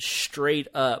walking straight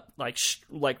up, like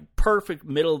perfect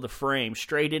middle of the frame,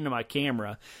 straight into my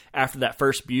camera after that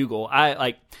first bugle.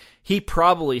 He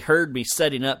probably heard me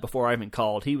setting up before I even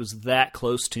called. He was that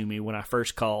close to me when I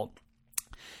first called.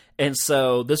 And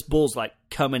so this bull's like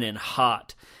coming in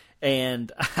hot.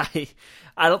 And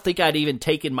I don't think I'd even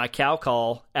taken my cow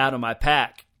call out of my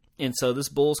pack. And so this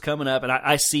bull's coming up, and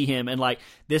I see him, and like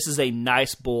this is a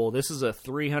nice bull. This is a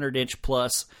 300-inch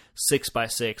plus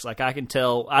 6x6. Like I can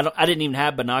tell, I didn't even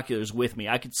have binoculars with me.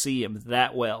 I could see him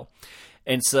that well,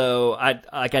 and so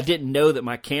I didn't know that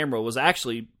my camera was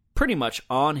actually pretty much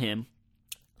on him.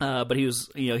 But he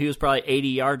was probably 80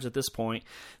 yards at this point.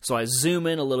 So I zoom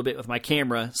in a little bit with my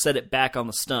camera, set it back on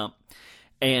the stump,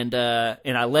 and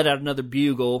I let out another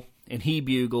bugle, and he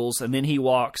bugles, and then he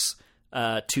walks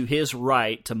to his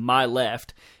right, to my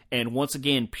left, and once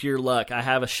again, pure luck, I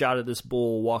have a shot of this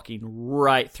bull walking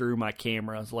right through my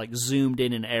camera. It's like zoomed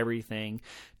in and everything.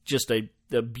 Just a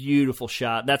beautiful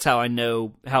shot. That's how I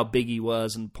know how big he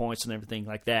was and points and everything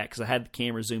like that, because I had the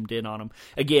camera zoomed in on him.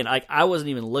 Again, I wasn't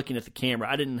even looking at the camera.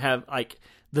 I didn't have, like,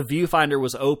 the viewfinder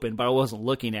was open, but I wasn't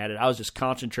looking at it. I was just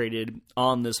concentrated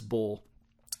on this bull.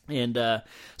 And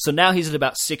so now he's at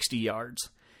about 60 yards.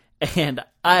 And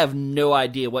I have no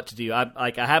idea what to do.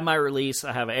 I have my release.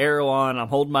 I have an arrow on. I'm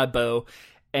holding my bow.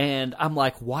 And I'm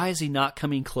like, why is he not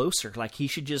coming closer? Like, he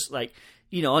should just, like,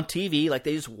 on TV, like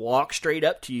they just walk straight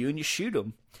up to you and you shoot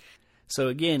them. So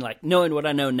again, like knowing what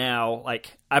I know now,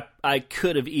 like I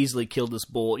could have easily killed this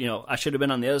bull. I should have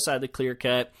been on the other side of the clear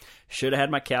cut. Should have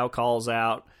had my cow calls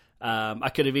out. I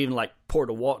could have even like poured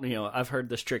a water. I've heard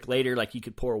this trick later. Like you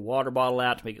could pour a water bottle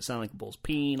out to make it sound like a bull's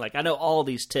peeing. Like I know all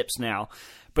these tips now,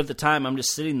 but at the time I'm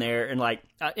just sitting there and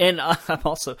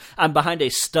I'm behind a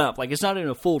stump. Like it's not in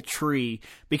a full tree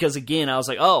because again I was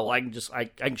like, oh, I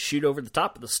can shoot over the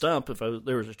top of the stump. If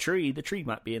there was a tree, the tree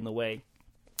might be in the way.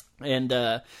 And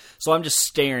so I'm just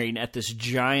staring at this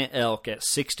giant elk at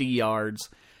 60 yards.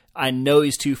 I know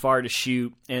he's too far to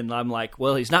shoot, and I'm like,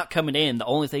 well, he's not coming in. The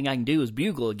only thing I can do is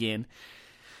bugle again.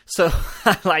 So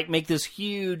I make this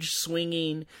huge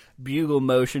swinging bugle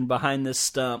motion behind this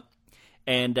stump.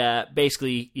 And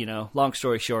basically, long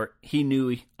story short, he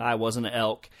knew I wasn't an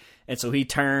elk. And so he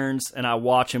turns, and I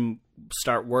watch him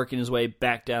start working his way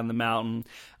back down the mountain.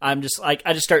 I'm just like,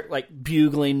 I just start like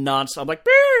bugling nonstop, like,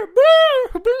 boo,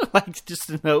 boo, boo, like just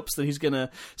in hopes that he's going to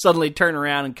suddenly turn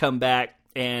around and come back.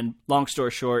 And long story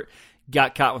short,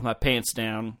 got caught with my pants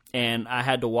down, and I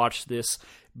had to watch this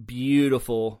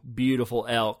beautiful, beautiful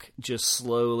elk just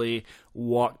slowly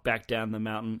walk back down the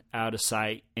mountain out of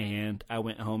sight, and I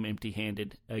went home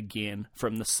empty-handed again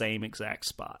from the same exact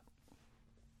spot.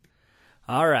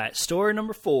 All right, story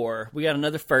number 4. We got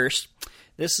another first.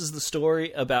 This is the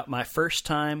story about my first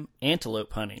time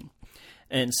antelope hunting.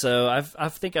 And so I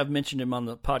think I've mentioned him on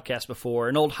the podcast before.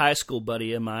 An old high school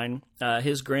buddy of mine,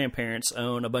 his grandparents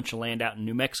own a bunch of land out in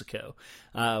New Mexico.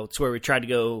 It's where we tried to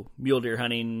go mule deer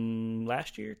hunting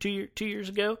last year, 2 years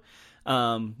ago.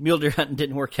 Mule deer hunting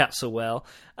didn't work out so well.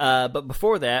 But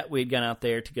before that, we'd gone out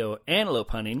there to go antelope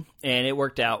hunting, and it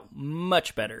worked out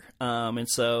much better. And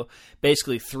so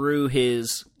basically through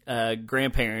his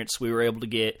grandparents, we were able to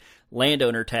get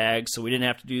landowner tags, so we didn't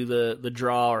have to do the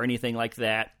draw or anything like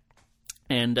that.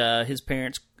 And his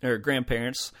parents or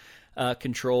grandparents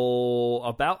control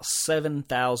about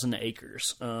 7,000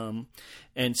 acres.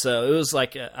 And so it was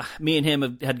like me and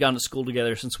him had gone to school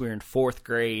together since we were in 4th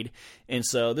grade. And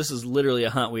so this is literally a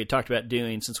hunt we had talked about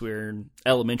doing since we were in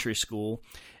elementary school.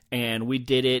 And we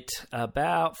did it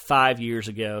about 5 years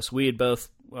ago. So we had both,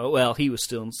 well, he was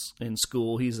still in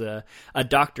school. He's a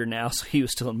doctor now, so he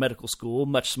was still in medical school,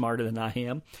 much smarter than I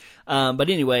am. But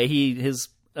anyway, his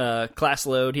class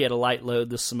load, he had a light load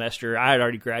this semester. I had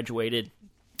already graduated,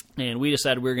 and we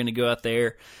decided we were going to go out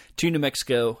there to New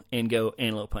Mexico and go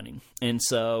antelope hunting. And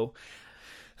so,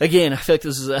 again, I feel like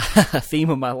this is a theme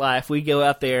of my life. We go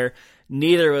out there,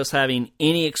 neither of us having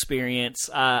any experience.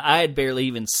 I had barely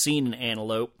even seen an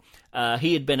antelope.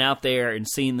 He had been out there and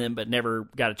seen them, but never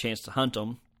got a chance to hunt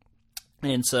them.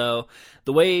 And so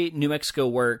the way New Mexico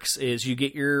works is you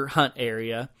get your hunt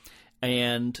area,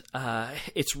 and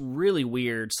it's really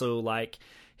weird. So, like,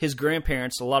 his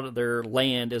grandparents, a lot of their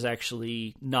land is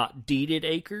actually not deeded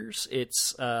acres.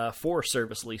 It's Forest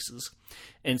Service leases.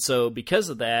 And so because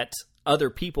of that,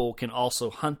 other people can also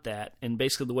hunt that. And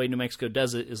basically the way New Mexico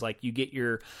does it is like you get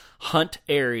your hunt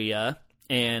area,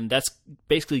 and that's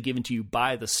basically given to you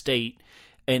by the state.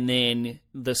 And then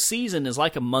the season is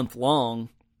like a month long,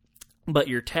 but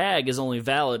your tag is only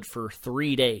valid for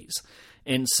 3 days.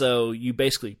 And so you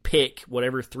basically pick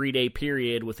whatever 3-day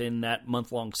period within that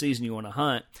month-long season you want to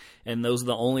hunt, and those are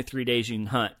the only 3 days you can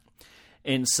hunt.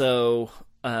 And so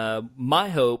my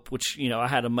hope, which, I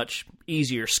had a much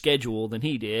easier schedule than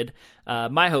he did,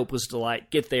 my hope was to,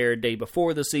 like, get there a day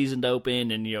before the season to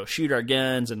open and, shoot our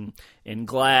guns and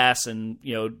glass and,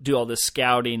 do all this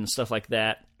scouting and stuff like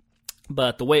that.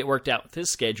 But the way it worked out with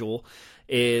his schedule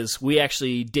is we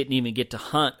actually didn't even get to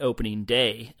hunt opening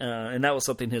day. And that was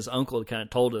something his uncle had kind of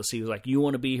told us. He was like, you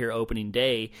want to be here opening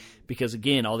day because,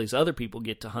 again, all these other people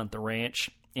get to hunt the ranch.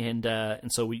 And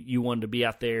so you wanted to be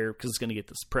out there because it's going to get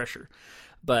this pressure.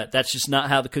 But that's just not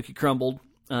how the cookie crumbled.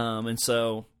 And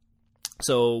so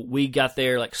we got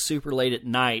there like super late at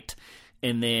night.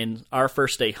 And then our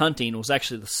first day hunting was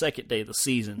actually the second day of the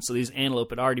season. So these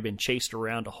antelope had already been chased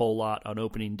around a whole lot on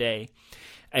opening day.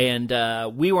 And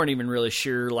we weren't even really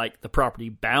sure, like, the property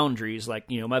boundaries. Like,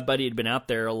 my buddy had been out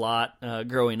there a lot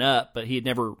growing up, but he had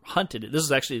never hunted it. This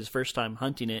is actually his first time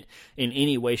hunting it in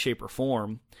any way, shape, or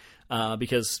form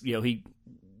because, he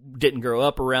didn't grow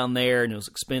up around there, and it was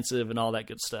expensive and all that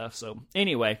good stuff. So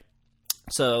anyway,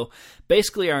 so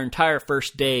basically our entire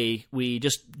first day, we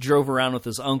just drove around with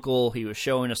his uncle. He was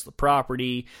showing us the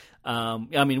property.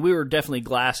 We were definitely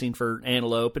glassing for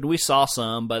antelope, and we saw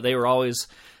some, but they were always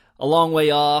a long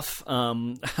way off.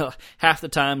 Half the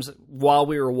times while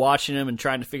we were watching them and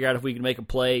trying to figure out if we could make a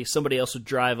play, somebody else would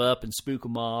drive up and spook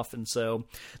them off. And so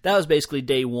that was basically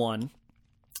day one.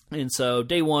 And so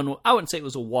day one, I wouldn't say it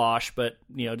was a wash, but,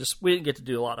 just we didn't get to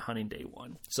do a lot of hunting day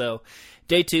one. So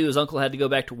day two, his uncle had to go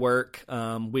back to work.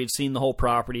 We had seen the whole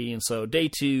property. And so day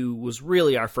two was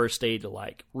really our first day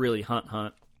to really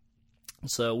hunt.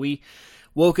 So we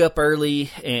woke up early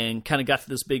and kind of got to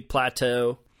this big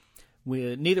plateau.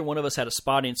 Neither one of us had a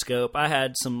spotting scope. I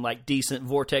had some decent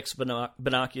Vortex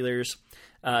binoculars.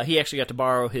 He actually got to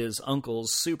borrow his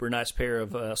uncle's super nice pair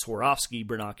of Swarovski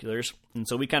binoculars. And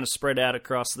so we kind of spread out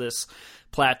across this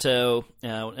plateau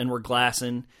and we're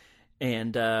glassing.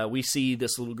 And we see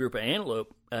this little group of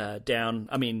antelope down.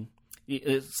 I mean,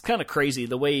 it's kind of crazy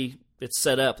the way it's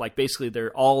set up. Basically,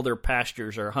 all their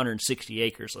pastures are 160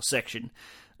 acres a section.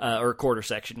 Or a quarter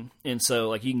section. And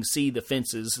so you can see the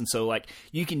fences. And so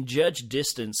you can judge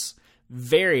distance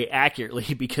very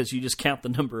accurately because you just count the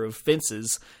number of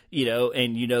fences, and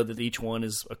that each one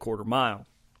is a quarter mile.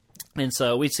 And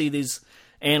so we see these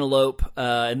antelope,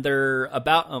 and they're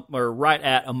about or right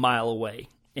at a mile away.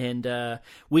 And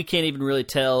we can't even really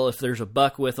tell if there's a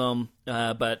buck with them,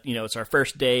 but it's our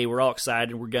first day. We're all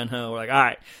excited. We're gung ho. We're like, all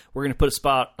right, we're going to put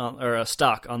a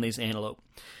stock on these antelope.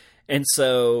 And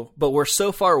so, but we're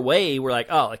so far away. We're like,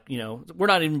 we're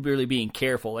not even really being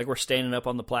careful. We're standing up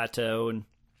on the plateau, and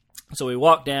so we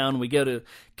walk down. We go to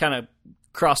kind of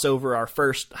cross over our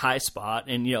first high spot,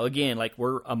 and again,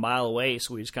 we're a mile away,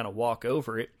 so we just kind of walk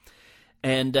over it.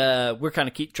 And we're kind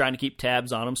of trying to keep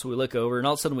tabs on them. So we look over, and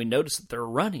all of a sudden we notice that they're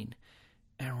running,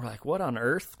 and we're like, "What on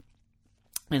earth?"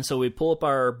 And so we pull up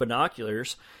our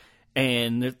binoculars,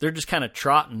 and they're just kind of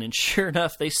trotting. And sure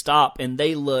enough, they stop, and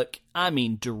they look,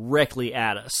 directly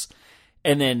at us,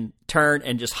 and then turn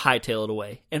and just hightail it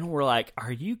away. And we're like,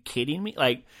 "Are you kidding me?"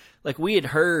 Like we had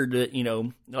heard that,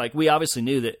 we obviously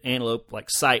knew that antelope,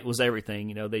 sight was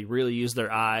everything. They really use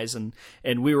their eyes, and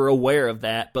we were aware of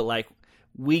that. But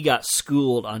we got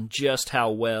schooled on just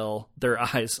how well their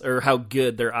eyes, or how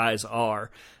good their eyes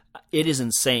are. It is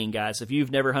insane, guys. If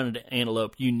you've never hunted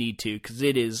antelope, you need to, because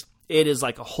it is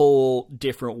like a whole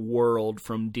different world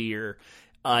from deer.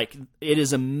 It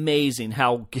is amazing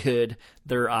how good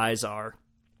their eyes are.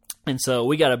 And so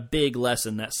we got a big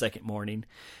lesson that second morning.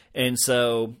 And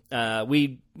so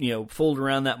we, fooled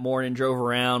around that morning, drove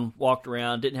around, walked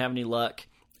around, didn't have any luck.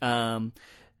 And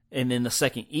then the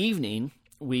second evening,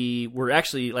 we were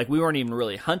actually, we weren't even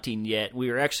really hunting yet. We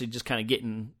were actually just kind of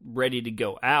getting ready to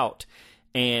go out.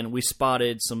 And we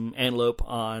spotted some antelope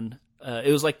on,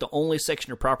 it was the only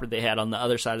section of property they had on the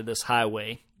other side of this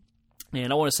highway.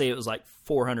 And I want to say it was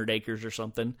 400 acres or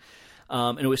something.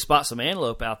 And we spot some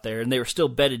antelope out there, and they were still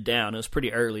bedded down. It was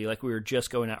pretty early, we were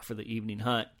just going out for the evening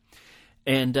hunt.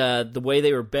 And the way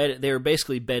they were bedded, they were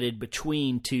basically bedded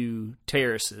between two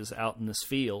terraces out in this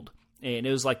field. And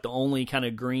it was the only kind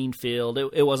of green field.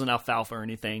 It wasn't alfalfa or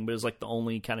anything, but it was the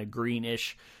only kind of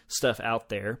greenish stuff out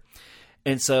there.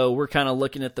 And so we're kind of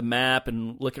looking at the map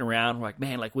and looking around. We're like,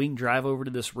 man, we can drive over to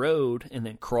this road and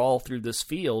then crawl through this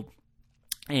field.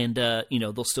 And,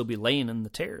 they'll still be laying in the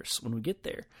terrace when we get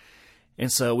there.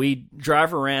 And so we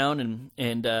drive around,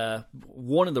 and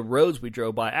one of the roads we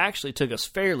drove by actually took us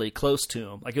fairly close to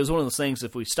them. It was one of those things,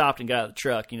 if we stopped and got out of the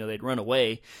truck, they'd run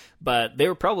away. But they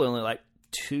were probably only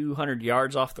 200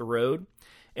 yards off the road.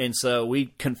 And so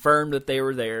we confirmed that they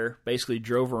were there, basically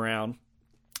drove around.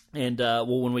 And,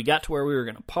 when we got to where we were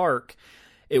going to park,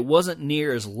 it wasn't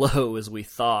near as low as we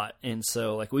thought. And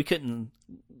so, we couldn't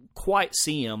quite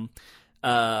see them,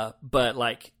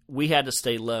 but, we had to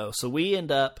stay low. So we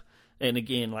end up, and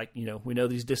again, we know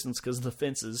these distances because of the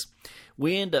fences,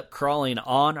 we end up crawling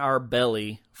on our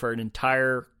belly for an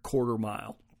entire quarter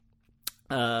mile.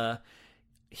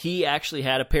 He actually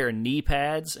had a pair of knee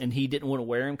pads, and he didn't want to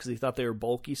wear them because he thought they were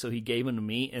bulky, so he gave them to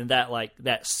me, and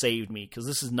that saved me, because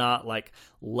this is not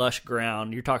lush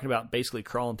ground. You're talking about basically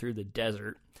crawling through the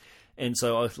desert. And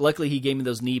so luckily he gave me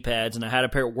those knee pads, and I had a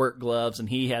pair of work gloves, and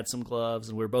he had some gloves,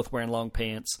 and we were both wearing long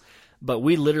pants. But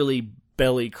we literally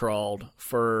belly crawled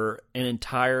for an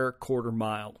entire quarter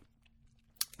mile.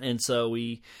 And so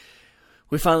we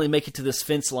finally make it to this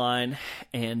fence line,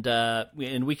 and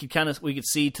we could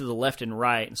see to the left and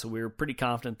right, and so we were pretty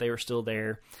confident they were still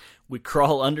there. We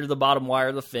crawl under the bottom wire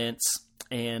of the fence,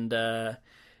 and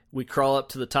we crawl up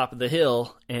to the top of the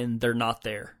hill, and they're not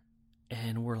there.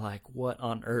 And we're like, what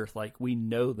on earth? We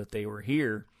know that they were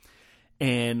here.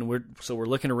 And we're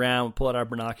looking around, we pull out our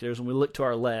binoculars, and we look to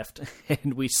our left,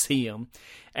 and we see them.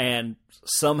 And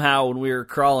somehow when we were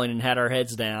crawling and had our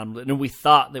heads down, and we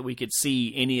thought that we could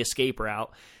see any escape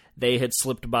route, they had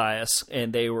slipped by us,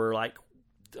 and they were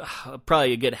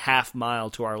probably a good half mile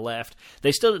to our left.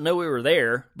 They still didn't know we were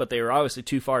there, but they were obviously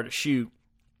too far to shoot.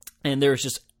 And there was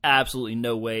just absolutely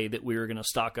no way that we were going to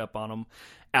stock up on them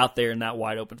out there in that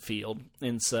wide open field.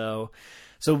 And so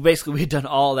basically we'd done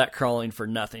all that crawling for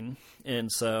nothing.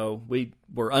 And so we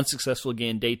were unsuccessful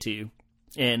again day 2.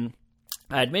 And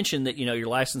I had mentioned that, your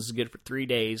license is good for 3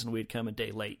 days and we'd come a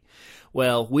day late.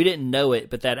 Well, we didn't know it,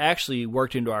 but that actually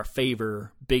worked into our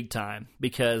favor big time,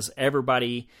 because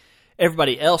everybody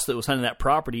else that was hunting that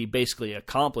property basically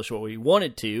accomplished what we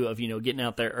wanted to of, getting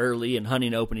out there early and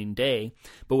hunting opening day.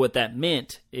 But what that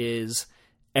meant is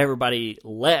everybody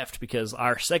left because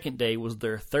our second day was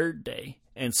their third day.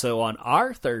 And so on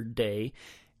our third day,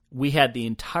 we had the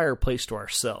entire place to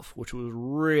ourselves, which was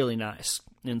really nice.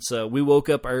 And so we woke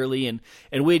up early and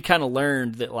we had kind of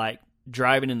learned that like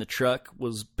driving in the truck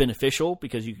was beneficial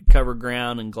because you could cover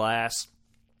ground and glass.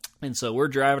 And so we're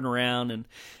driving around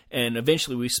and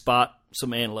eventually we spot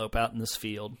some antelope out in this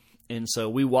field. And so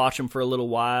we watch them for a little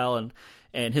while,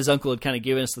 and his uncle had kind of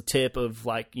given us the tip of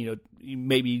like,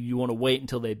 maybe you want to wait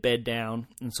until they bed down.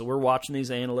 And so we're watching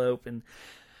these antelope, and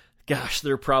gosh,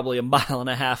 they're probably 1.5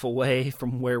 miles away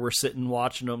from where we're sitting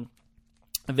watching them.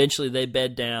 Eventually they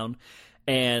bed down,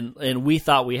 and we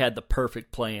thought we had the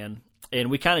perfect plan, and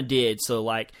we kind of did. So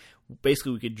like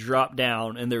basically we could drop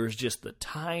down and there was just the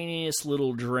tiniest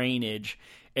little drainage,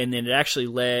 and then it actually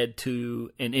led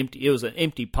to an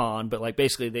empty pond, but like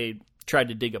basically they tried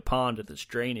to dig a pond at this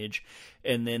drainage,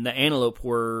 and then the antelope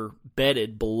were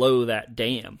bedded below that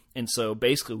dam. And so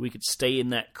basically we could stay in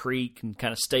that creek and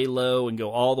kind of stay low and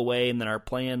go all the way. And then our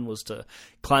plan was to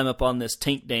climb up on this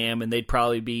tank dam, and they'd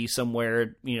probably be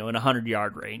somewhere, in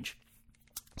 100-yard range.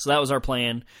 So that was our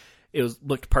plan. It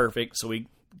looked perfect. So we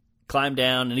climbed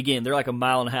down, and again, they're like 1.5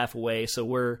 miles away. So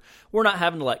we're not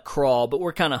having to like crawl, but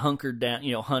we're kind of hunkered down,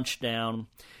 hunched down.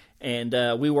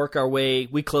 And we work our way.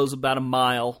 We close about 1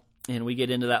 mile. And we get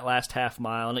into that last half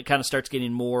mile, and it kind of starts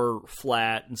getting more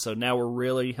flat. And so now we're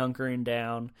really hunkering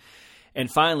down.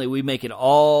 And finally, we make it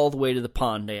all the way to the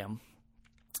pond dam.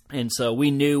 And so we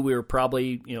knew we were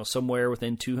probably, somewhere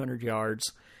within 200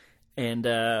 yards. And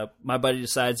my buddy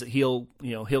decides that he'll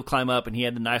climb up, and he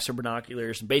had the nicer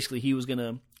binoculars. And basically, he was going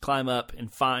to climb up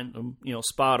and find them,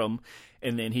 spot them.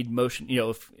 And then he'd motion,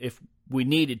 if we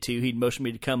needed to, he'd motion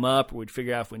me to come up, or we'd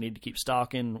figure out if we need to keep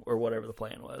stalking or whatever the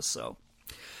plan was.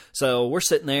 So we're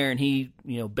sitting there, and he,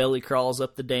 belly crawls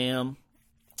up the dam,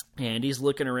 and he's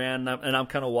looking around, and I'm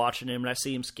kind of watching him, and I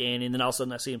see him scanning. Then all of a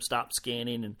sudden, I see him stop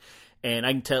scanning, and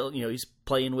I can tell, he's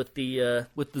playing with the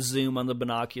zoom on the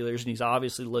binoculars, and he's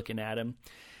obviously looking at him.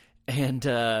 And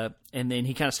then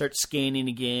he kind of starts scanning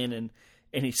again,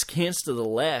 and he scans to the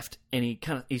left, and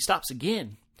he stops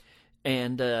again,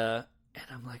 and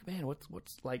I'm like, man,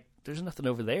 what's like? There's nothing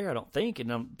over there, I don't think.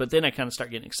 But then I kind of start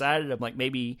getting excited. I'm like,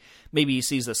 maybe he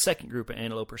sees a second group of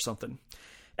antelope or something.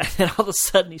 And then all of a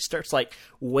sudden he starts like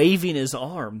waving his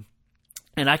arm,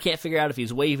 and I can't figure out if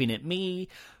he's waving at me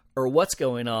or what's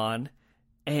going on.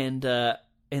 And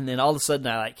then all of a sudden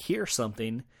I like hear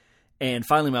something, and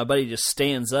finally my buddy just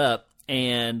stands up,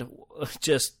 and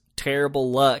just terrible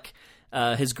luck.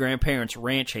 His grandparents'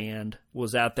 ranch hand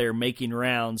was out there making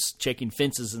rounds, checking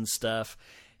fences and stuff.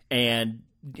 And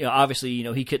obviously,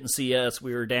 he couldn't see us.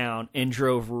 We were down, and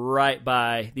drove right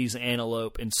by these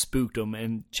antelope and spooked them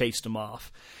and chased them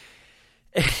off.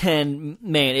 And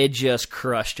man, it just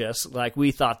crushed us. Like,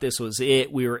 we thought this was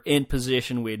it. We were in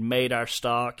position. We had made our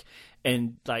stalk,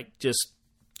 and like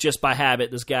just by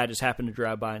habit, this guy just happened to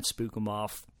drive by and spook them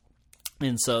off.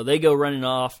 And so they go running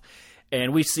off.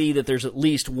 And we see that there's at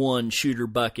least one shooter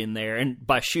buck in there. And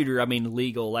by shooter, I mean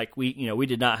legal. Like, we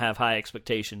did not have high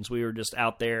expectations. We were just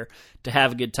out there to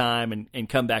have a good time and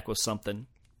come back with something.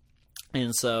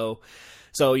 And so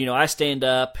I stand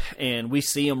up, and we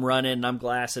see them running, and I'm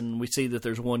glassing, and we see that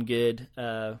there's one good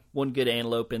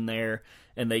antelope in there.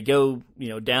 And they go,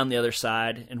 down the other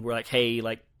side, and we're like, hey,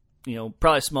 like,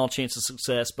 probably a small chance of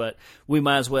success, but we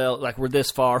might as well, like, we're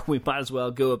this far, we might as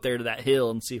well go up there to that hill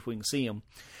and see if we can see them.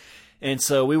 And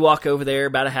so we walk over there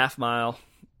about 1/2 mile,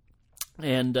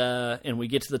 and we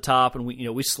get to the top, and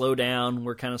we slow down.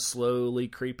 We're kind of slowly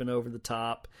creeping over the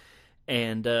top,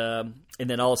 and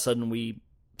then all of a sudden we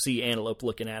see antelope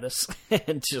looking at us,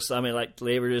 and like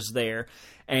they were just there,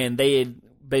 and they had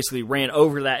basically ran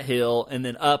over that hill and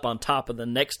then up on top of the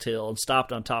next hill and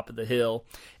stopped on top of the hill,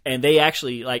 and they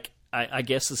actually like. I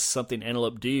guess this is something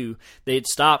antelope do. They had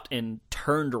stopped and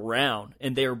turned around,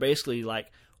 and they were basically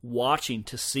like watching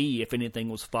to see if anything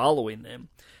was following them.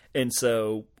 And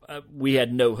so we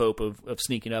had no hope of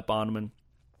sneaking up on them.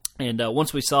 And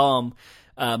once we saw them,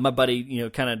 my buddy,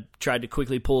 kind of tried to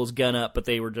quickly pull his gun up, but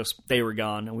they were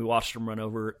gone, and we watched them run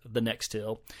over the next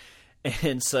hill.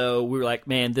 And so we were like,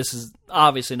 man, this is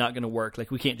obviously not going to work. Like,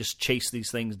 we can't just chase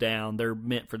these things down. They're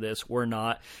meant for this. We're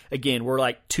not. Again, we're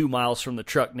like 2 miles from the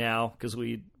truck now because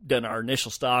we'd done our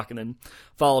initial stalk and then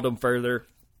followed them further.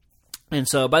 And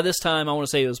so by this time, I want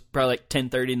to say it was probably like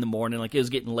 10:30 in the morning. Like, it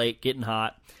was getting late, getting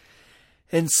hot.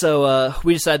 And so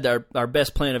we decided that our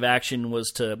best plan of action was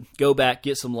to go back,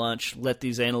 get some lunch, let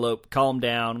these antelope calm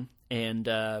down, and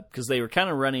because they were kind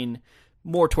of running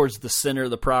more towards the center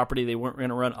of the property. They weren't going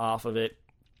to run off of it.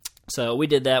 So we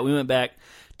did that. We went back,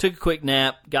 took a quick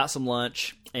nap, got some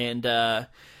lunch, and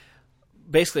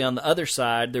basically on the other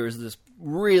side, there was this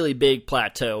really big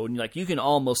plateau, and like you can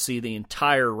almost see the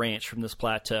entire ranch from this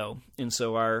plateau. And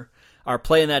so our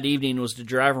plan that evening was to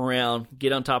drive around,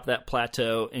 get on top of that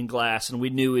plateau and glass, and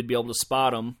we knew we'd be able to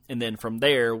spot them. And then from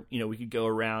there, we could go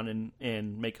around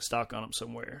and make a stalk on them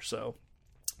somewhere.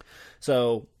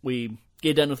 So we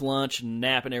get done with lunch and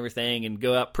nap and everything, and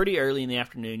go out pretty early in the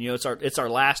afternoon. It's our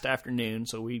last afternoon,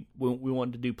 so we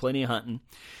wanted to do plenty of hunting.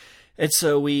 And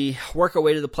so we work our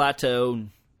way to the plateau, and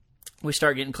we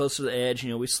start getting close to the edge.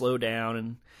 We slow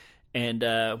down,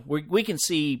 and we can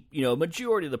see a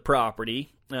majority of the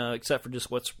property, except for just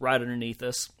what's right underneath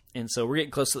us. And so we're getting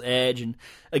close to the edge, and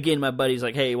again, my buddy's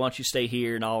like, "Hey, why don't you stay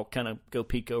here, and I'll kind of go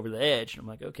peek over the edge." And I'm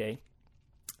like, "Okay."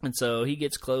 And so he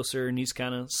gets closer, and he's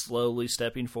kind of slowly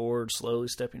stepping forward,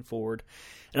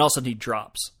 and all of a sudden he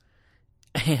drops.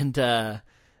 And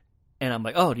I'm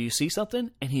like, "Oh, do you see something?"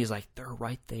 And he's like, "They're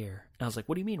right there." And I was like,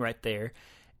 "What do you mean right there?"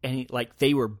 And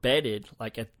they were bedded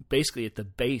basically at the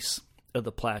base of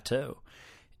the plateau.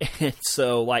 And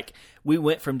so we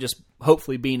went from just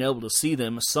hopefully being able to see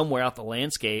them somewhere out the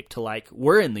landscape to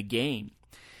we're in the game.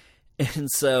 And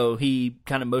so he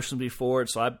kind of motions me forward,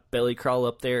 so I belly crawl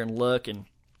up there and look, and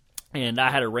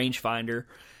I had a rangefinder,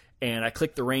 and I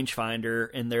clicked the rangefinder,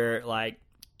 and they're at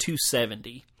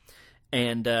 270,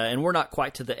 and we're not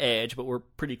quite to the edge, but we're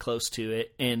pretty close to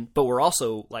it, but we're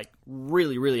also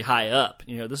really, really high up.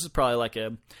 This is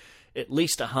probably at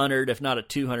least 100, if not a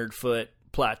 200-foot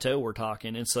plateau we're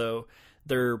talking, and so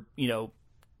they're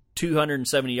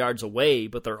 270 yards away,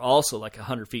 but they're also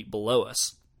 100 feet below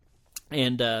us.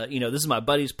 And this is my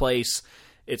buddy's place.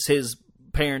 It's his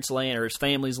parents' land or his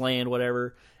family's land,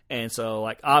 whatever. And so,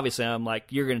 obviously, I'm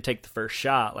you're going to take the first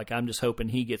shot. I'm just hoping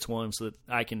he gets one so that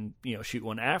I can, shoot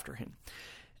one after him.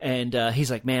 And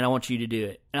he's like, "Man, I want you to do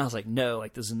it." And I was like, "No,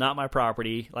 this is not my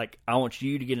property. I want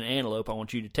you to get an antelope. I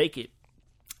want you to take it."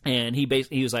 And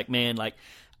he was like, "Man,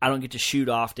 I don't get to shoot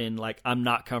often. I'm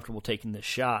not comfortable taking this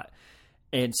shot."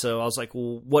 And so I was like,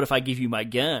 "Well, what if I give you my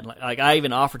gun?" I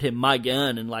even offered him my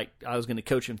gun, and I was going to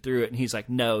coach him through it. And he's like,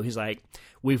 "No." He's like,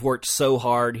 "We've worked so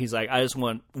hard." He's like, "I just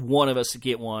want one of us to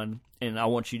get one, and I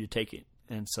want you to take it."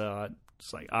 And so I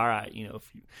was like, "All right, if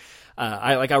you,"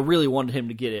 I really wanted him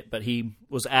to get it, but he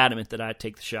was adamant that I'd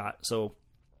take the shot. So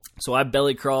I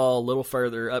belly crawl a little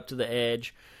further up to the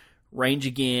edge, range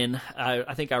again.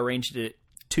 I think I ranged it at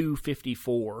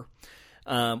 254.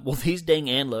 Well, these dang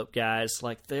antelope guys,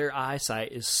 their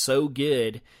eyesight is so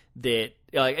good that,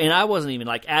 and I wasn't even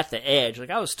at the edge,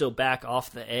 I was still back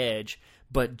off the edge,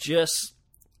 but just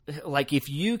if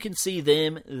you can see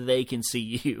them, they can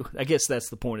see you. I guess that's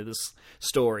the point of this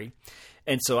story.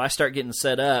 And so I start getting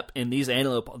set up, and these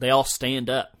antelope, they all stand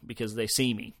up because they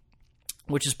see me,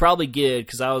 which is probably good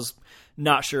because I was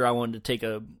not sure I wanted to take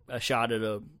a shot at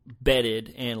a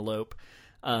bedded antelope.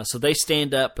 So they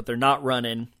stand up, but they're not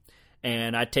running.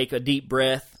 And I take a deep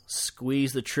breath,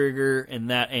 squeeze the trigger, and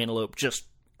that antelope just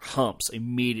humps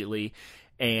immediately.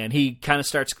 And he kind of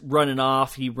starts running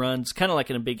off. He runs kind of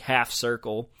in a big half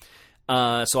circle.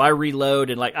 So I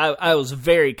reload, and I was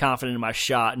very confident in my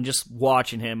shot. And just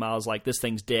watching him, I was like, this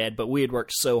thing's dead. But we had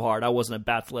worked so hard, I wasn't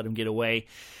about to let him get away.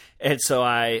 And so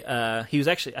he was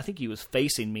actually, I think he was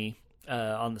facing me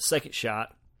on the second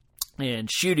shot. And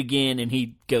shoot again, and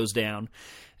he goes down.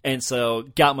 And so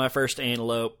got my first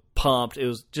antelope. Pumped. It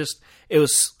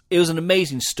was an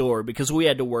amazing story because we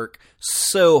had to work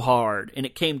so hard, and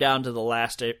it came down to the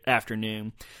last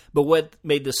afternoon. But what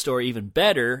made this story even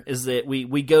better is that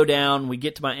we go down, we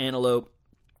get to my antelope,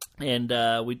 and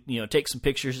we take some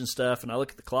pictures and stuff. And I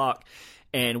look at the clock,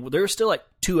 and there was still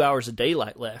 2 hours of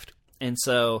daylight left. And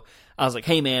so I was like,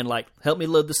 "Hey man, help me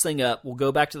load this thing up. We'll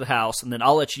go back to the house, and then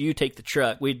I'll let you take the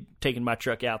truck." We'd taken my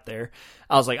truck out there.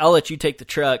 I was like, "I'll let you take the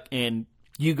truck, and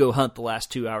you go hunt the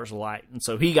last 2 hours of light." And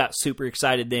so he got super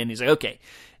excited then. He's like, "Okay."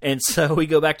 And so we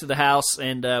go back to the house,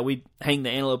 and we hang the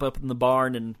antelope up in the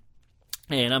barn,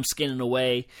 and I'm skinning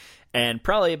away. And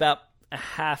probably about a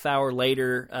half hour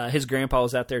later, his grandpa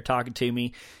was out there talking to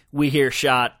me. We hear a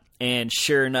shot, and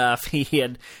sure enough, he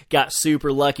had got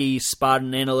super lucky, spotted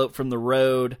an antelope from the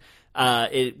road,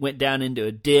 it went down into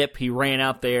a dip. He ran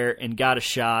out there and got a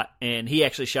shot, and he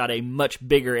actually shot a much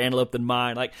bigger antelope than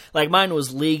mine. Like mine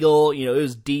was legal, it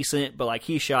was decent, but like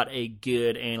he shot a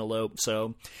good antelope.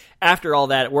 So after all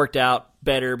that, it worked out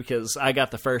better because I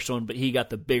got the first one, but he got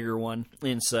the bigger one.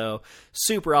 And so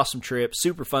super awesome trip,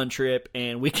 super fun trip,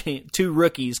 and two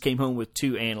rookies came home with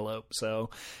 2 antelope. So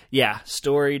yeah,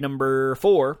 story number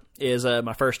 4 is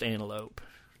my first antelope.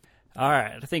 All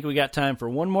right, I think we got time for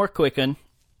one more quick one.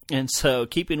 And so,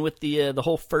 keeping with the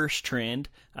whole first trend,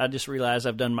 I just realized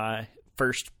I've done my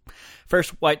first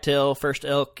whitetail, first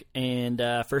elk, and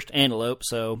first antelope.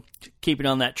 So, keeping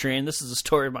on that trend, this is the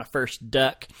story of my first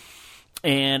duck.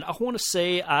 And I want to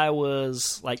say I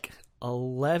was like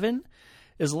 11.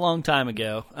 It was a long time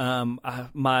ago.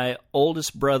 My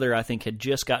oldest brother, I think, had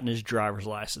just gotten his driver's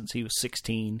license. He was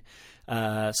 16.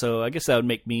 So, I guess that would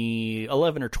make me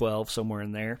 11 or 12, somewhere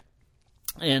in there.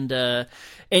 And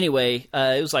anyway,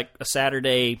 it was like a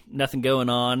Saturday, nothing going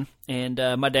on, and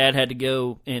my dad had to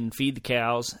go and feed the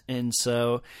cows, and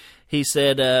so he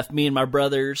said if me and my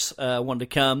brothers wanted to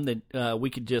come, that we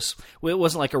could just, well, it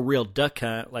wasn't like a real duck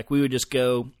hunt, like we would just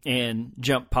go and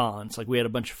jump ponds, like we had a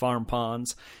bunch of farm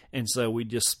ponds, and so we'd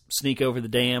just sneak over the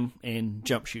dam and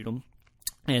jump shoot them.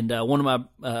 And one of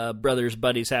my brother's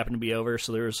buddies happened to be over,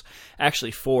 so there was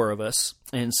actually 4 of us.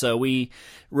 And so we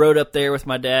rode up there with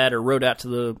my dad, or rode out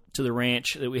to the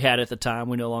ranch that we had at the time.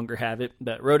 We no longer have it,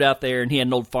 but rode out there, and he had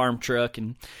an old farm truck,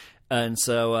 and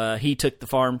so he took the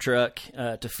farm truck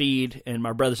to feed, and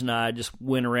my brothers and I just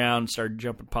went around and started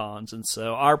jumping ponds. And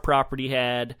so our property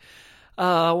had,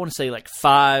 I want to say like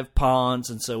 5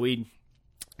 ponds, and so we'd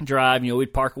drive,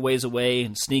 we'd park a ways away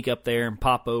and sneak up there and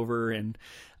pop over, and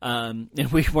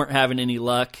we weren't having any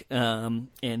luck. And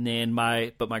then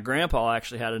my grandpa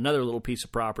actually had another little piece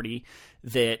of property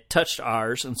that touched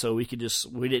ours. And so we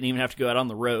didn't even have to go out on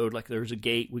the road. Like there was a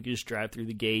gate, we could just drive through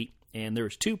the gate, and there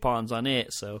was 2 ponds on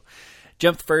it. So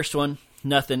jumped the first one,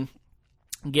 nothing.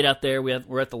 Get out there,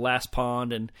 we're at the last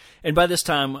pond, and by this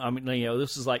time, I mean,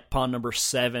 this is like pond number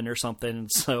 7 or something,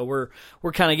 and so we're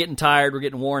kind of getting tired, we're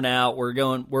getting worn out, we're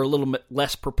a little bit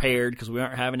less prepared because we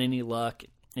aren't having any luck.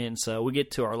 And so we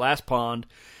get to our last pond,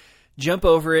 jump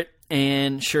over it,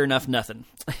 and sure enough, nothing.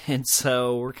 And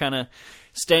so we're kind of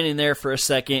standing there for a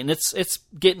second, and it's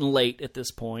getting late at this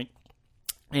point.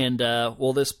 And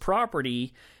this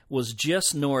property was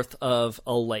just north of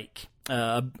a lake,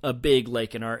 a big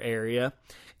lake in our area,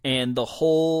 and the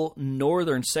whole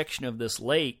northern section of this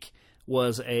lake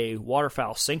was a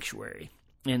waterfowl sanctuary.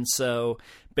 And so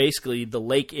basically, the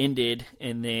lake ended,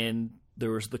 and then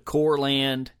there was the core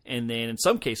land, and then in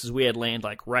some cases we had land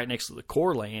like right next to the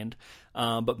core land,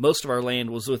 but most of our land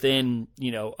was within,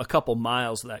 a couple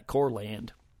miles of that core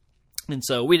land. And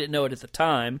so we didn't know it at the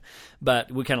time,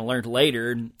 but we kind of learned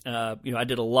later. And, I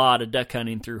did a lot of duck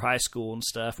hunting through high school and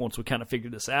stuff once we kind of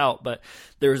figured this out. But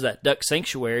there was that duck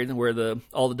sanctuary where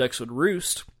all the ducks would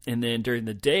roost, and then during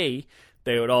the day,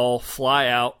 they would all fly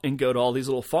out and go to all these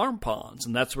little farm ponds,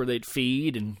 and that's where they'd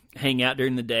feed and hang out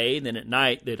during the day. And then at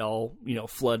night, they'd all,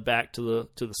 flood back to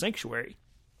the sanctuary.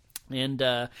 And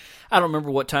I don't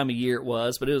remember what time of year it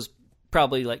was, but it was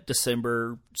probably like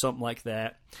December, something like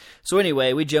that. So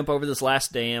anyway, we jump over this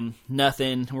last dam,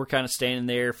 nothing. We're kind of standing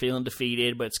there feeling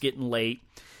defeated, but it's getting late.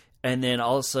 And then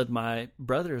all of a sudden, my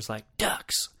brother is like,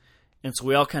 ducks. And so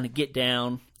we all kind of get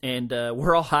down, and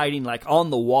we're all hiding like on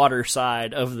the water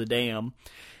side of the dam,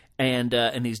 and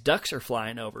these ducks are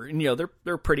flying over. And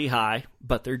they're pretty high,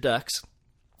 but they're ducks.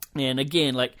 And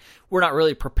again, like we're not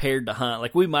really prepared to hunt.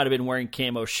 Like we might have been wearing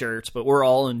camo shirts, but we're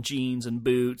all in jeans and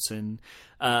boots and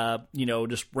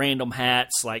just random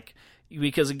hats. Like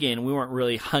because again, we weren't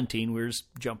really hunting; we were just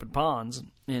jumping ponds.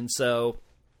 And so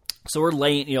we're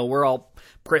laying. We're all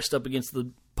pressed up against the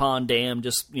pond dam,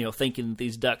 just thinking that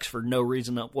these ducks for no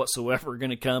reason whatsoever are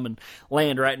going to come and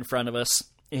land right in front of us,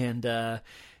 and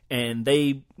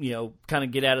they kind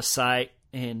of get out of sight,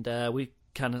 and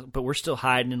but we're still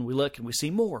hiding, and we look and we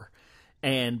see more.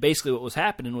 And basically what was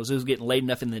happening was it was getting late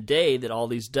enough in the day that all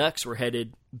these ducks were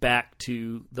headed back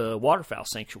to the waterfowl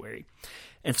sanctuary.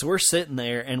 And so we're sitting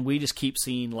there, and we just keep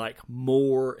seeing like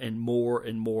more and more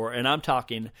and more, and I'm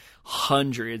talking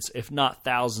hundreds, if not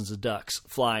thousands, of ducks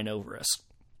flying over us.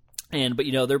 But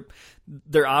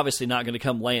they're obviously not going to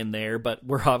come laying there, but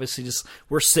we're obviously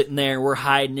we're sitting there and we're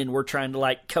hiding, and we're trying to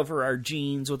like cover our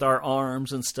jeans with our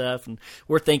arms and stuff. And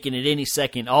we're thinking at any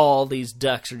second, all these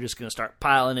ducks are just going to start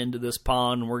piling into this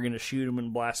pond, and we're going to shoot them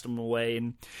and blast them away.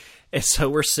 And so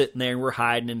we're sitting there and we're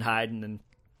hiding,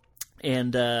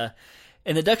 and the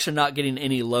ducks are not getting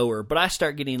any lower, but I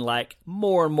start getting like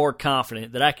more and more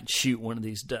confident that I can shoot one of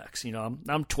these ducks.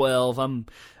 I'm 12.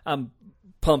 I'm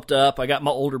pumped up. I got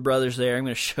my older brothers there. I'm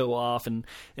going to show off, and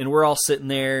we're all sitting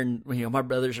there, and my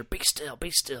brothers are, be still,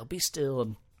 be still, be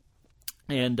still,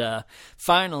 and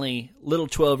finally, little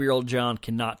 12-year-old John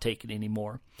cannot take it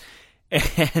anymore,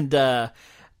 and I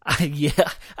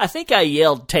think I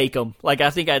yelled, "Take him!" Like I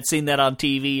think I'd seen that on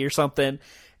TV or something,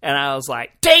 and I was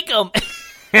like, "Take him!"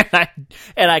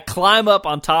 and I climb up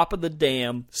on top of the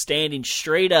dam, standing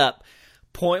straight up,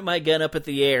 point my gun up at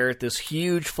the air at this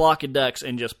huge flock of ducks,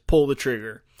 and just pull the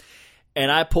trigger. And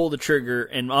I pull the trigger,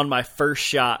 and on my first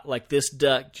shot, like this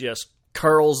duck just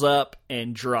curls up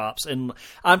and drops. And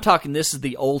I'm talking, this is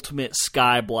the ultimate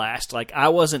sky blast. Like I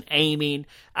wasn't aiming.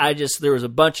 There was a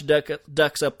bunch of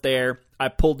ducks up there. I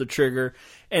pulled the trigger.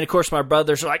 And of course my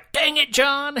brothers are like, "Dang it,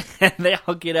 John." And they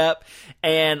all get up.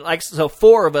 And so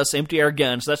 4 of us empty our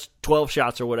guns. That's 12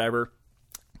 shots or whatever.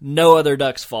 No other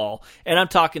ducks fall. And I'm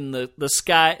talking the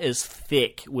sky is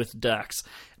thick with ducks,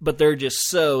 but they're just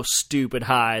so stupid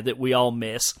high that we all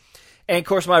miss. And of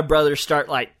course my brothers start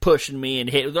like pushing me and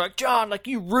hitting. They're like, "John, like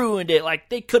you ruined it. Like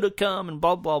they could have come," and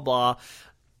blah, blah, blah.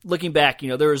 Looking back,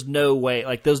 there was no way,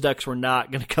 like those ducks were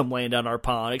not going to come land on our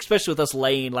pond, especially with us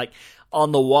laying like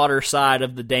on the water side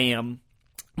of the dam.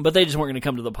 But they just weren't going to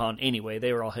come to the pond anyway.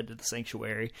 They were all headed to the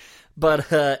sanctuary.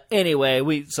 But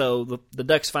anyway, so the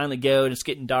ducks finally go, and it's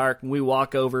getting dark, and we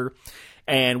walk over,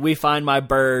 and we find my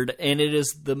bird, and it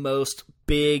is the most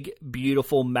big,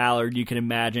 beautiful mallard you can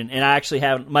imagine. And I actually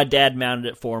my dad mounted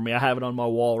it for me. I have it on my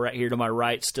wall right here to my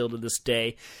right still to this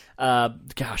day.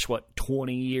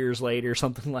 20 years later,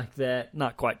 something like that.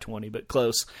 Not quite 20, but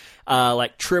close.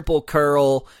 Like triple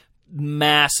curl,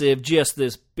 massive, just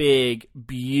this big,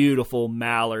 beautiful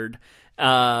mallard.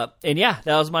 And yeah,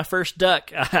 that was my first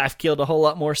duck. I've killed a whole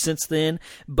lot more since then,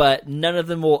 but none of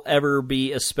them will ever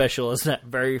be as special as that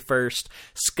very first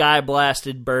sky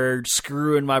blasted bird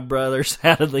screwing my brothers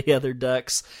out of the other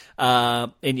ducks.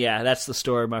 And yeah, that's the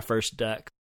story of my first duck.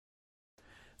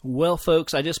 Well,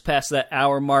 folks, I just passed that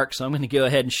hour mark, so I'm going to go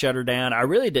ahead and shut her down. I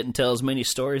really didn't tell as many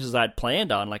stories as I'd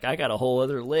planned on. Like, I got a whole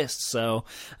other list. So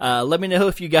let me know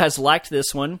if you guys liked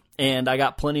this one, and I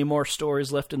got plenty more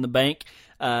stories left in the bank.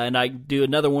 And I do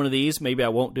another one of these. Maybe I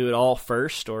won't do it all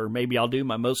first, or maybe I'll do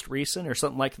my most recent or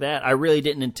something like that. I really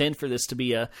didn't intend for this to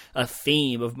be a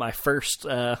theme of my first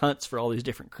hunts for all these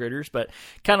different critters, but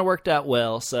kind of worked out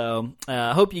well. So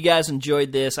I hope you guys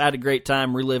enjoyed this. I had a great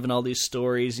time reliving all these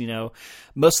stories.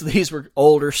 Most of these were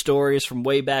older stories from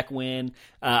way back when.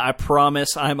 I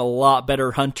promise I'm a lot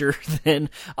better hunter than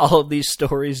all of these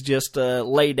stories just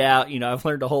laid out. I've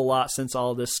learned a whole lot since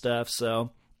all this stuff.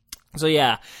 So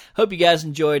yeah, hope you guys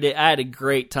enjoyed it. I had a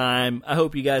great time. I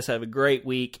hope you guys have a great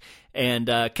week, and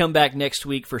come back next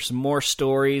week for some more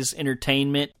stories,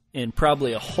 entertainment, and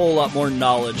probably a whole lot more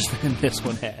knowledge than this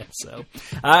one had. So,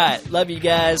 all right, love you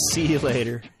guys. See you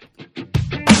later.